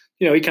 And,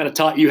 he kind of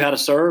taught you how to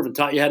serve and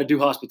taught you how to do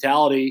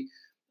hospitality,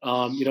 a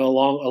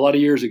lot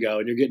of years ago.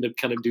 And you're getting to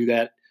kind of do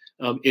that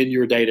in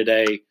your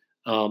day-to-day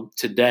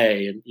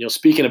today. And,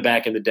 speaking of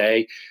back in the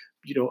day,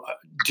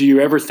 do you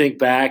ever think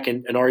back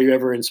and are you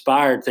ever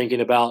inspired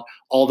thinking about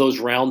all those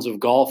rounds of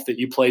golf that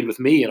you played with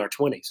me in our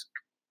 20s?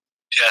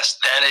 Yes,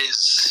 I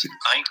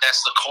think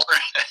that's the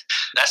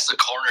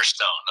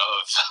cornerstone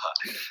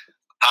of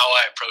how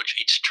I approach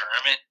each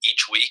tournament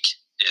each week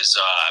is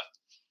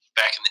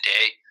back in the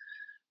day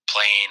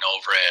playing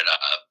over at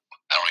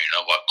I don't even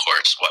know what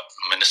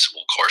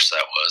municipal course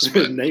that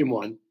was. Name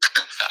one.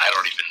 I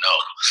don't even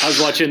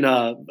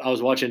know. I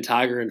was watching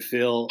Tiger and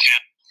Phil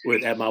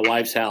at my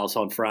wife's house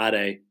on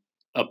Friday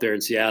up there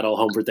in Seattle,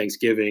 home for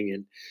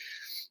Thanksgiving,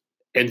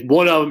 and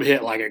one of them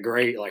hit like a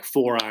great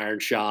 4-iron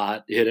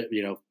shot, hit it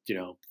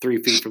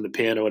 3 feet from the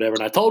pin or whatever.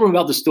 And I told him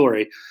about the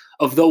story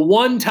of the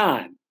one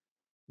time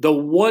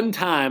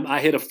I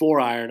hit a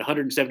 4-iron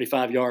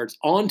 175 yards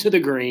onto the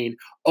green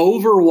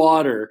over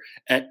water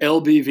at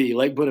LBV,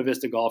 Lake Buena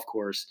Vista Golf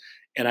Course.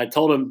 And I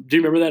told him, do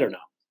you remember that or no?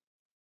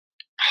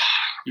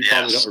 You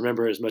probably don't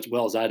remember as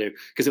well as I do,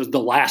 because it was the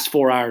last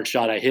 4-iron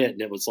shot I hit,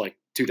 and it was like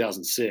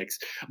 2006.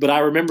 But I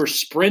remember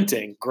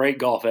sprinting, great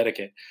golf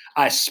etiquette.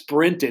 I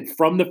sprinted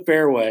from the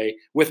fairway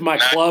with my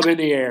club in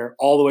the air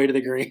all the way to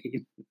the green.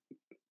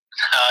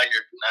 Now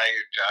you're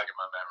jogging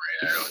my memory.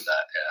 I know that,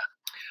 yeah.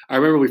 I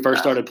remember we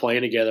first started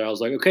playing together. I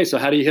was like, okay, so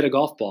how do you hit a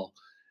golf ball?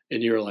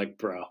 And you were like,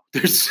 bro,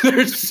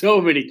 there's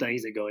so many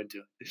things that go into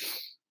it.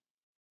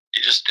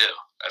 You just do.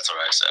 That's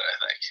what I said, I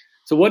think.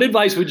 So what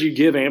advice would you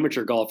give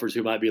amateur golfers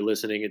who might be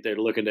listening if they're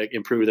looking to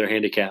improve their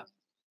handicap?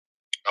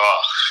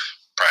 Oh,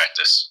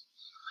 practice.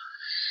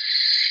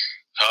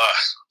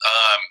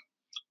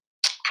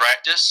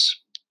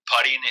 Practice.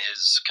 Putting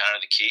is kind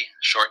of the key.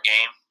 Short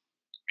game.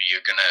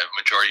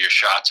 Majority of your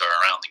shots are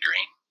around the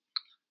green.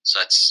 So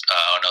that's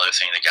another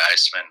thing the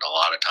guys spend a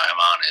lot of time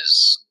on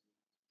is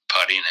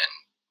putting and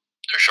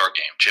their short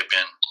game,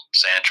 chipping,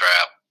 sand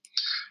trap.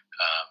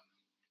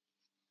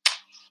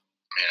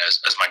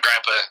 As my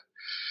grandpa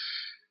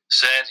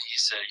said, he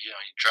said, you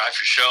drive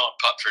for show and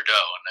putt for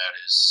dough, and that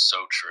is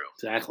so true.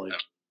 Exactly.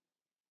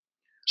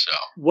 So,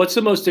 what's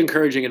the most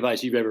encouraging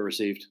advice you've ever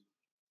received?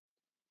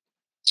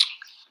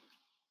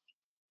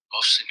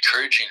 Most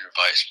encouraging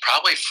advice,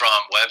 probably from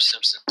Webb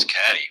Simpson's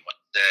caddy, when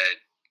he said,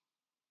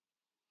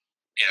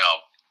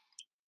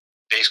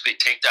 basically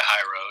take the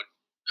high road.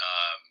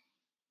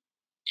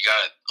 You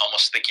got to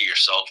almost think of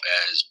yourself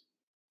as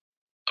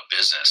a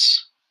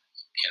business.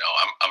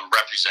 I'm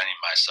representing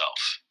myself.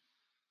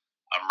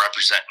 I'm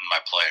representing my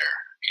player.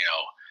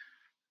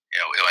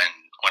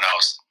 When I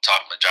was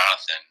talking with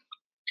Jonathan,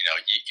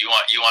 you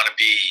want to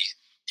be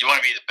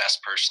the best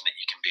person that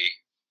you can be,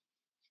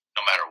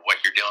 no matter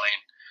what you're doing.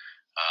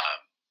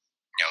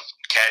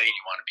 Caddying,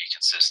 you want to be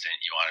consistent.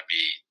 You want to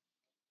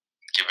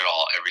give it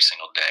all every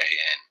single day,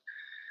 and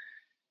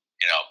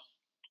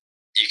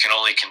you can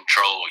only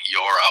control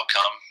your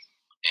outcome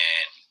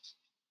and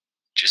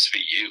just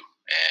be you.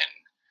 And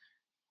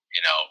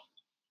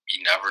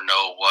you never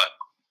know what.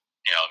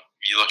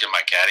 You look at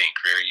my caddying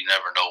career, you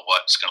never know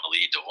what's going to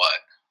lead to what,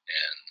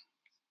 and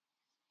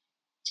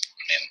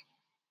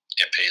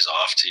it pays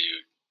off to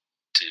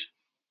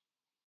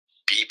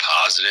be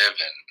positive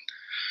and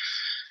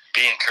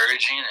be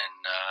encouraging,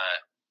 and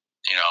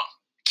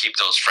keep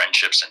those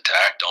friendships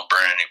intact. Don't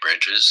burn any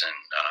bridges, and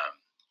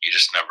you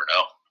just never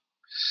know.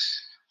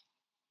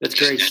 That's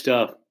great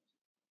stuff.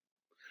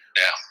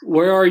 Yeah.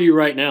 Where are you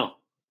right now?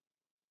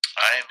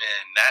 I'm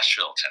in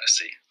Nashville,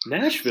 Tennessee.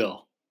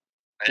 Nashville.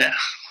 Yeah.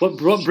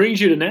 What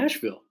brings you to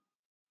Nashville?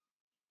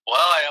 Well,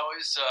 I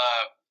always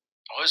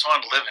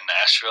wanted to live in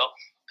Nashville,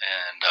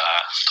 and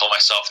told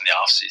myself in the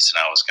off season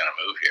I was going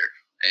to move here.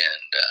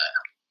 And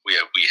we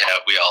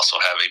also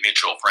have a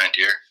mutual friend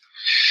here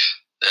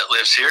that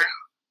lives here,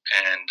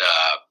 and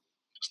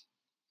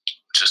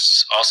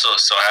just also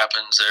so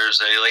happens there's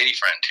a lady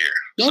friend here.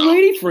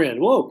 Lady friend.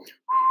 Whoa.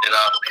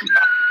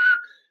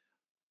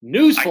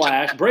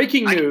 Newsflash!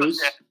 Breaking news.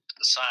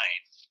 The sign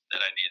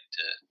that I needed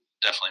to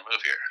definitely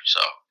move here.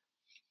 So.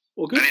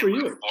 Well, good for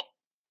you.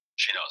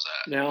 She knows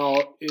that.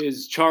 Now,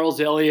 is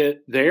Charles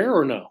Elliott there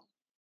or no?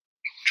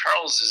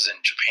 Charles is in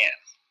Japan.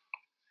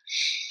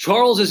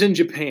 Charles is in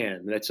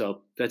Japan. That's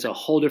a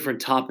whole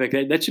different topic.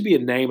 That should be a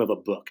name of a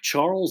book.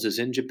 Charles is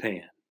in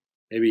Japan.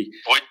 Maybe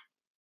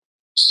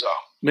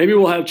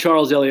we'll have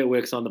Charles Elliott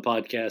Wicks on the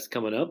podcast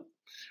coming up.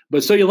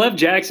 But so you left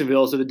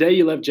Jacksonville. So the day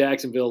you left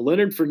Jacksonville,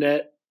 Leonard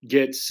Fournette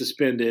gets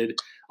suspended.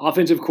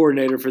 Offensive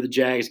coordinator for the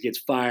Jags gets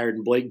fired,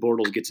 and Blake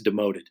Bortles gets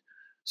demoted.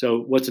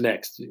 So what's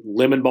next?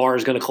 Lemon Bar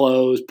is going to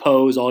close.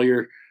 Poe's all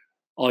your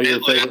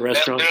favorite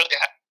restaurants. That literally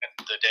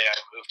happened the day I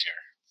moved here.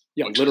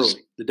 Yeah,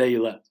 literally the day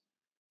you left.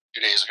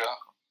 2 days ago.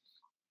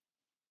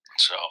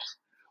 So.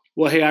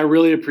 Well, hey, I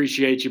really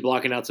appreciate you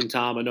blocking out some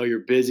time. I know you're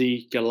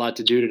busy. Got a lot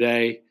to do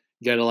today.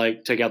 You got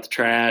to take out the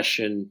trash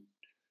and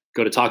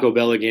go to Taco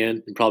Bell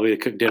again and probably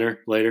cook dinner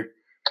later.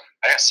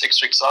 I got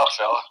 6 weeks off,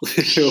 fella.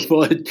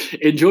 Well,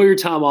 enjoy your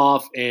time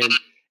off, and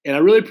I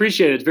really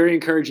appreciate it. It's very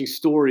encouraging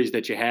stories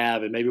that you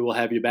have, and maybe we'll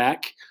have you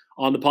back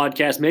on the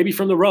podcast, maybe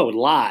from the road,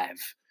 live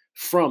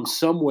from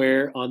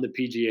somewhere on the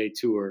PGA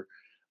Tour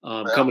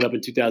coming up in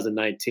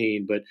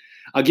 2019. But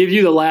I'll give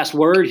you the last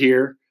word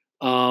here.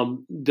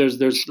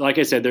 There's like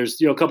I said,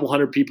 there's a couple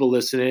hundred people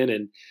listening,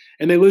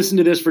 and they listen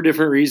to this for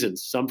different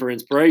reasons. Some for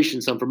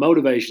inspiration, some for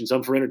motivation,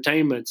 some for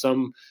entertainment,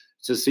 some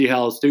to see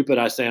how stupid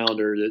I sound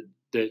or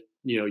that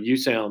you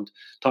sound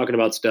talking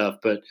about stuff.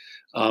 But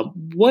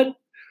what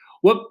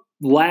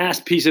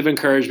last piece of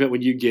encouragement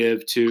would you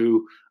give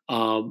to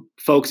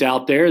folks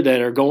out there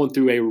that are going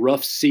through a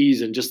rough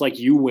season, just like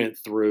you went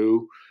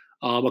through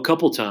a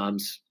couple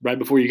times right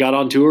before you got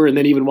on tour, and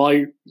then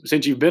even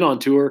since you've been on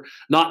tour,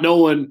 not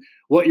knowing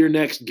what your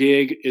next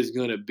gig is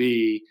going to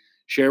be?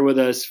 Share with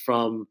us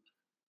from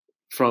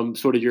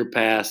sort of your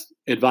past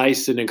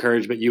advice and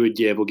encouragement you would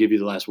give. We'll give you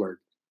the last word.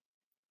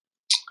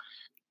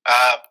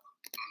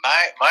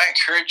 My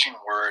encouraging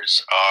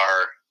words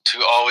are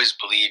to always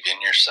believe in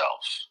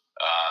yourself.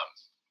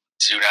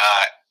 Do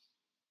not.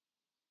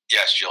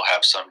 Yes, you'll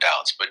have some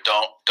doubts, but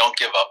don't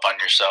give up on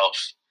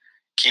yourself.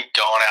 Keep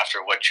going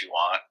after what you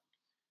want.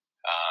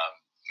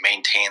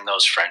 Maintain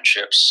those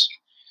friendships,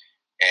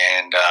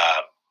 and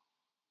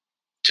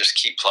just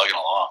keep plugging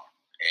along.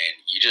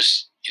 And you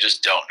just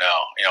don't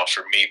know.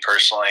 For me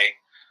personally,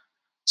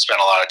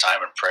 spent a lot of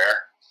time in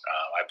prayer.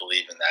 I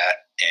believe in that,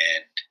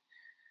 and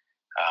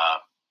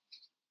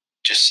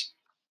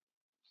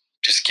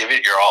just give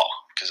it your all,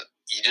 because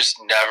you just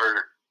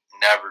never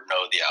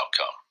know the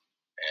outcome.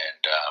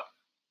 And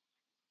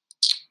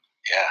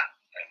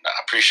and I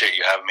appreciate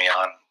you having me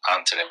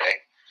on today,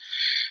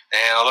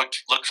 and I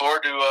look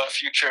forward to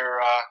future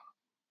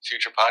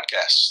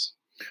podcasts.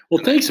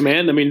 Well, thanks,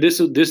 man. I mean, this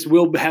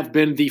will have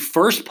been the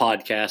first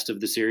podcast of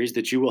the series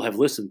that you will have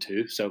listened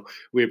to, so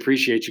we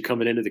appreciate you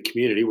coming into the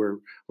community. We're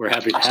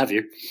happy to have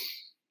you.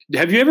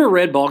 Have you ever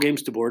read Ball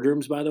Games to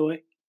Boardrooms, by the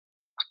way?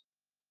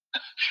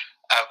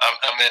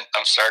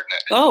 I'm starting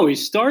it. Oh,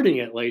 he's starting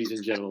it, ladies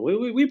and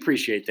gentlemen. We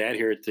appreciate that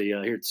here at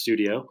the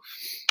studio.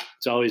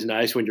 It's always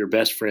nice when your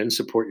best friends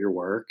support your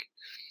work.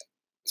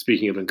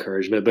 Speaking of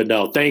encouragement, but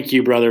no, thank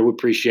you, brother. We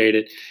appreciate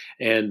it.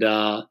 And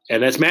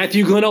that's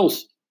Matthew Glenn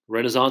Olsen,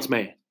 Renaissance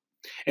man.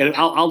 And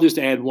I'll just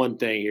add one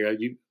thing here.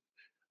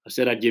 I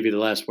said I'd give you the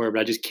last word,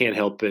 but I just can't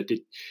help it.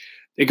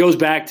 It goes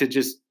back to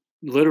just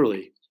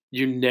literally,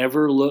 you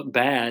never look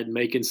bad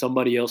making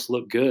somebody else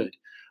look good.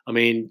 I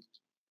mean,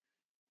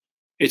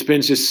 it's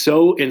been just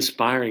so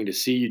inspiring to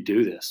see you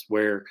do this,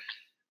 where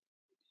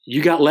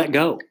you got let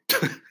go.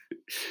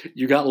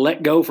 You got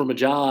let go from a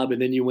job, and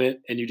then you went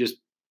and you just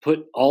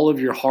put all of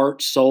your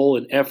heart, soul,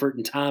 and effort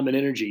and time and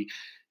energy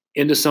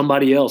into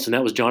somebody else, and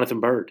that was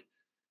Jonathan Byrd.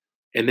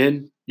 And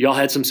then y'all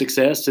had some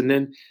success, and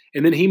then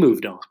he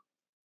moved on.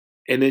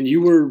 And then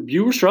you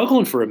were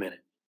struggling for a minute.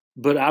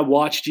 But I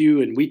watched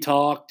you, and we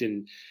talked,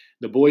 and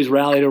the boys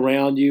rallied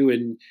around you,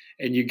 and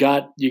you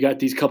got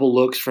these couple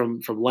looks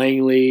from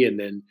Langley, and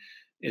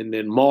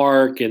then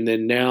Mark, and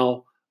then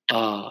now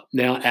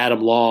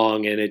Adam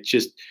Long, and it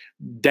just,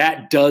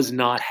 that does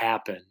not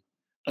happen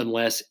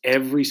unless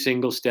every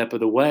single step of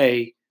the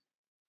way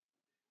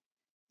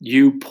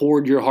you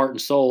poured your heart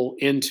and soul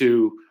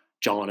into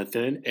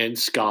Jonathan and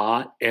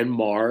Scott and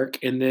Mark,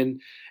 and then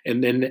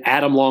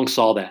Adam Long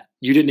saw that.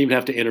 You didn't even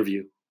have to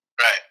interview.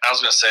 Right. I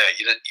was going to say,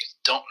 you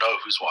don't know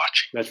who's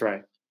watching. That's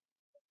right.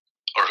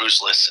 Or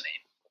who's listening,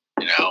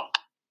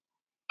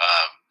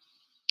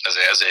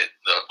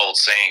 the old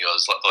saying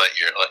goes, let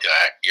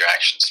your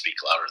actions speak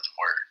louder than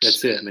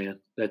words. That's it, man.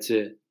 That's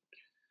it.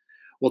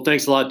 Well,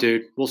 thanks a lot,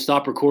 dude. We'll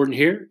stop recording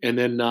here, and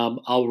then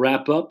I'll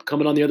wrap up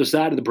coming on the other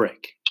side of the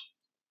break.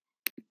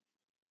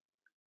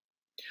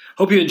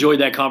 Hope you enjoyed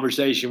that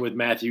conversation with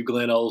Matthew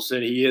Glenn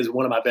Olsen. He is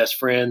one of my best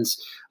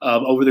friends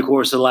over the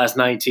course of the last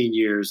 19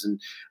 years. And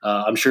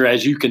I'm sure,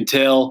 as you can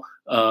tell,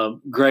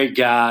 great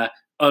guy,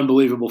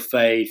 unbelievable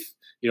faith,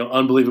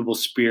 unbelievable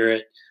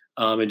spirit,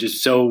 and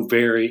just so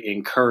very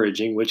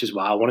encouraging, which is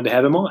why I wanted to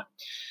have him on.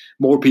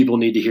 More people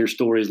need to hear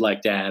stories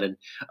like that. And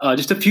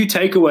just a few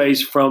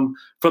takeaways from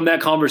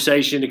that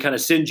conversation to kind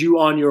of send you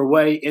on your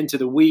way into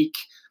the week,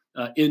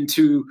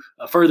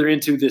 further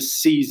into this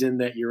season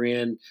that you're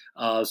in.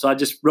 So I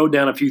just wrote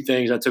down a few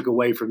things I took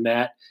away from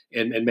that,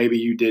 and maybe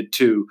you did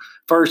too.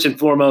 First and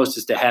foremost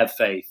is to have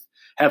faith.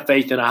 Have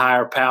faith in a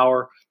higher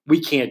power.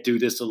 We can't do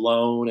this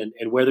alone.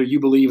 And whether you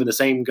believe in the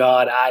same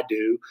God I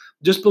do,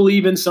 just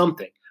believe in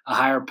something, a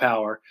higher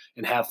power,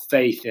 and have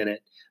faith in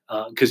it,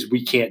 because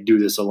we can't do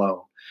this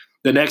alone.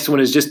 The next one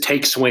is just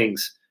take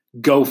swings.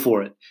 Go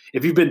for it.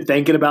 If you've been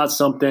thinking about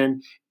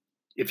something,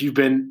 if you've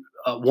been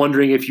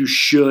wondering if you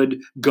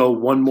should go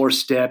one more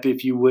step,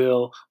 if you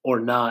will, or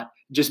not,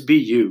 just be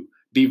you.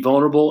 Be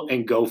vulnerable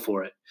and go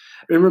for it.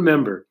 And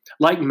remember,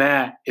 like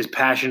Matt is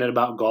passionate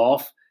about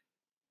golf,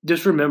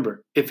 just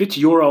remember, if it's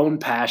your own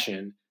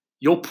passion,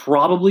 you'll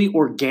probably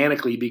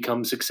organically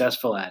become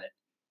successful at it.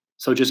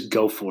 So just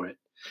go for it.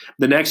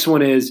 The next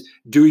one is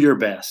do your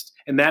best.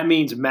 And that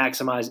means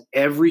maximize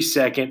every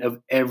second of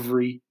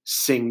every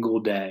single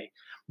day.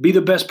 Be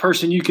the best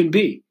person you can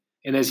be.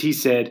 And as he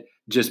said,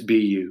 just be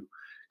you.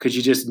 Because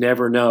you just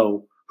never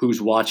know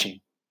who's watching.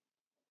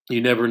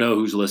 You never know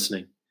who's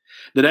listening.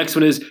 The next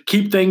one is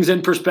keep things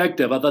in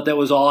perspective. I thought that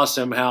was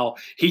awesome how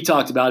he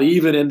talked about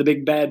even in the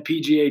big bad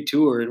PGA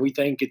Tour, and we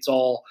think it's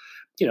all,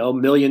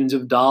 millions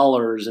of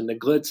dollars and the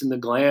glitz and the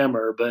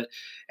glamour. But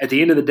at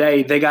the end of the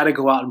day, they got to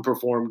go out and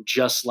perform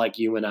just like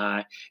you and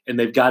I, and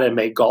they've got to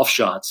make golf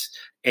shots.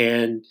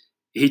 And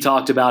he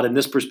talked about in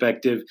this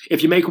perspective,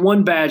 if you make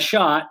one bad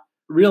shot,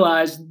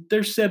 realize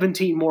there's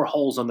 17 more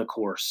holes on the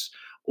course.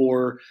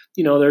 Or,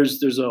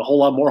 there's a whole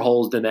lot more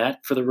holes than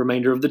that for the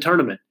remainder of the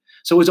tournament.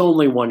 So it's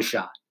only one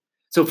shot.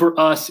 So for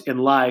us in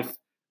life,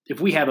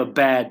 if we have a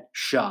bad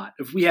shot,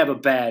 if we have a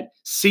bad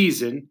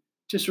season,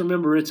 just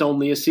remember it's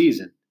only a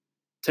season.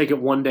 Take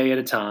it one day at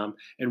a time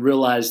and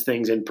realize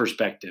things in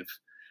perspective.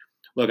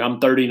 Look,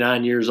 I'm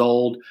 39 years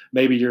old.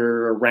 Maybe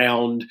you're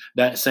around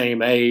that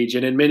same age.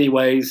 And in many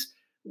ways,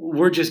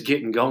 we're just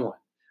getting going.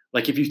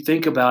 Like if you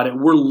think about it,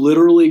 we're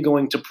literally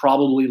going to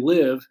probably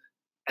live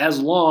as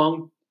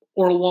long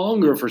or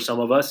longer for some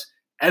of us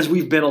as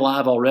we've been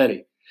alive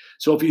already.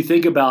 So if you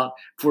think about,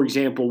 for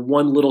example,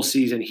 one little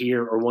season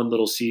here or one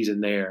little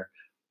season there,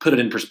 put it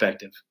in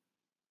perspective.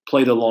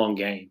 Play the long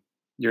game.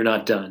 You're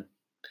not done.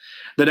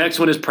 The next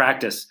one is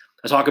practice.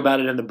 I talk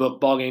about it in the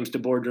book, Ball Games to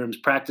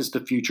Boardrooms, Practice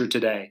the Future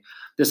Today.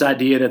 This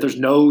idea that there's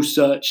no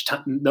such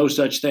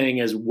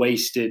thing as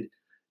wasted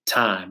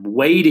time.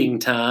 Waiting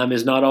time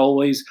is not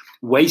always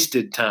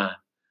wasted time.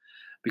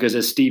 Because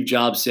as Steve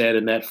Jobs said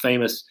in that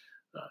famous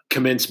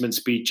commencement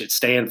speech at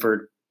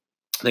Stanford,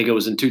 I think it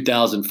was in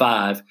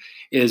 2005,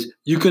 is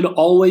you can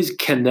always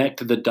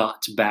connect the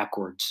dots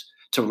backwards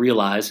to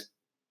realize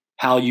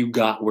how you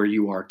got where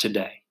you are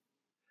today.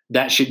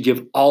 That should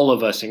give all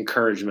of us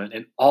encouragement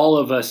and all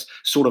of us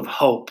sort of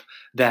hope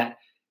that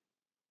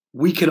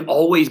we can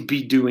always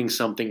be doing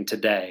something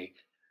today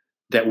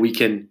that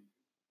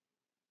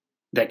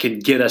can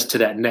get us to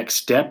that next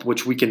step,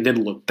 which we can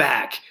then look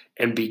back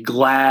and be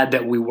glad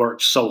that we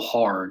worked so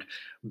hard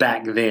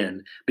back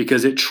then,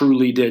 because it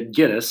truly did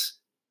get us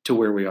to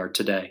where we are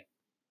today.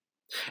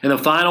 And the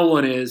final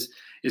one is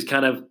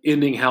kind of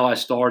ending how I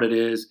started,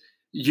 is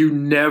you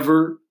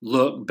never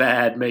look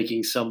bad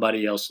making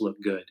somebody else look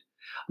good.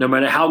 No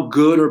matter how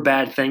good or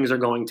bad things are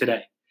going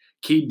today,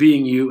 keep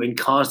being you and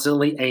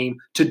constantly aim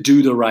to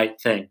do the right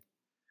thing,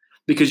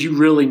 because you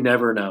really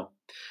never know.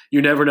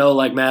 You never know,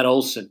 like Matt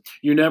Olsen.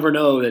 You never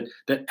know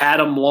that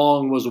Adam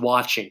Long was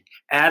watching.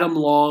 Adam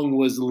Long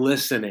was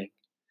listening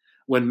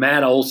when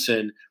Matt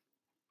Olsen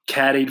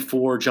caddied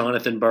for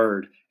Jonathan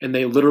Bird, and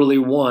they literally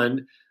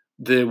won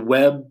the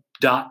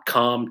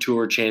Web.com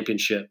Tour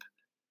Championship.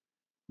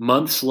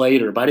 Months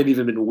later, might have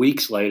even been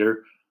weeks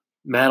later,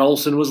 Matt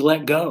Olsen was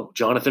let go.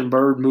 Jonathan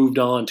Bird moved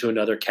on to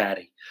another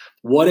caddy.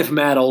 What if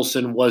Matt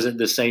Olsen wasn't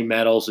the same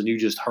Matt Olsen you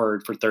just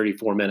heard for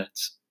 34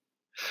 minutes?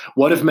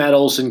 What if Matt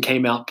Olsen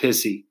came out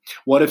pissy?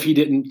 What if he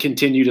didn't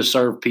continue to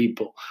serve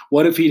people?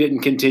 What if he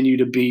didn't continue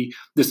to be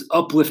this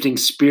uplifting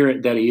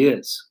spirit that he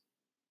is?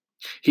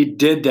 He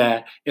did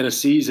that in a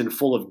season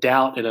full of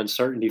doubt and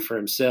uncertainty for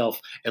himself,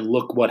 and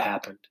look what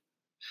happened.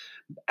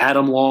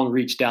 Adam Long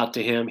reached out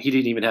to him. He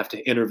didn't even have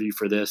to interview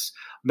for this.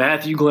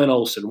 Matthew Glenn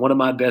Olsen, one of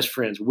my best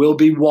friends, will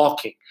be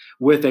walking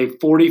with a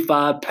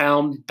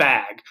 45-pound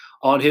bag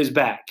on his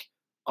back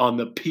on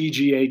the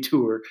PGA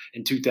Tour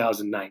in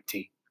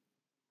 2019.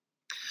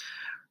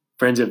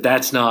 Friends, if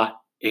that's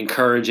not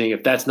encouraging,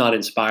 if that's not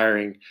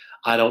inspiring,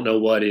 I don't know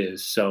what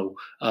is. So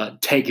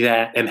take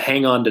that and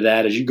hang on to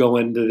that as you go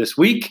into this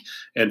week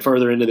and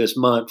further into this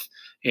month.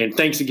 And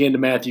thanks again to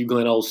Matthew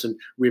Glenn Olsen.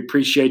 We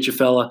appreciate you,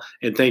 fella.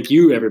 And thank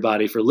you,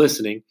 everybody, for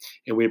listening.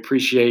 And we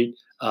appreciate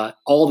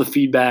all the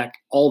feedback,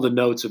 all the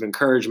notes of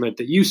encouragement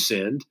that you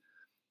send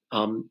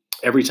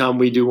every time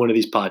we do one of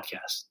these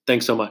podcasts.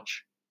 Thanks so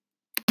much.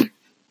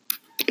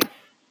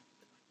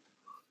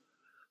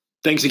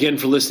 Thanks again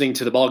for listening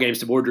to the Ball Games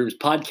to Boardrooms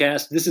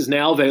podcast. This is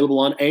now available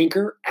on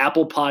Anchor,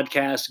 Apple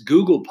Podcasts,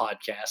 Google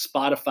Podcasts,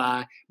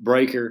 Spotify,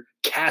 Breaker,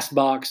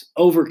 CastBox,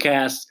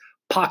 Overcast,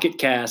 Pocket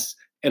Casts,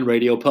 and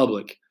Radio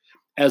Public.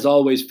 As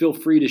always, feel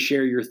free to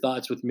share your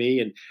thoughts with me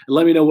and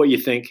let me know what you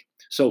think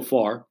so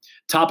far.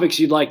 Topics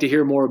you'd like to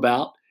hear more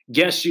about,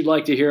 guests you'd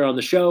like to hear on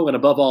the show, and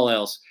above all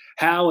else,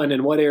 how and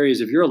in what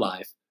areas of your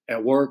life,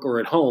 at work or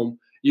at home,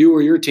 you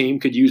or your team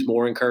could use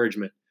more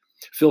encouragement.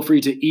 Feel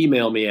free to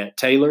email me at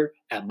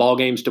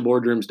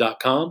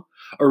taylor@ballgametoboardrooms.com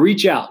or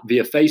reach out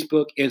via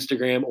Facebook,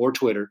 Instagram, or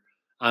Twitter.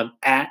 I'm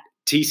at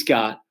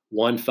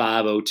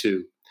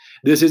tscott1502.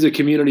 This is a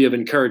community of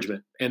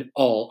encouragement, and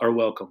all are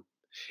welcome.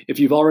 If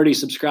you've already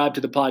subscribed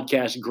to the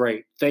podcast,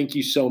 great. Thank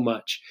you so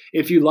much.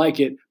 If you like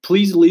it,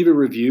 please leave a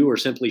review or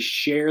simply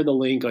share the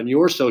link on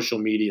your social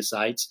media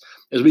sites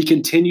as we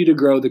continue to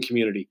grow the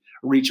community,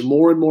 reach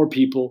more and more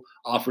people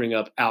offering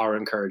up our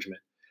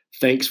encouragement.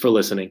 Thanks for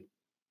listening.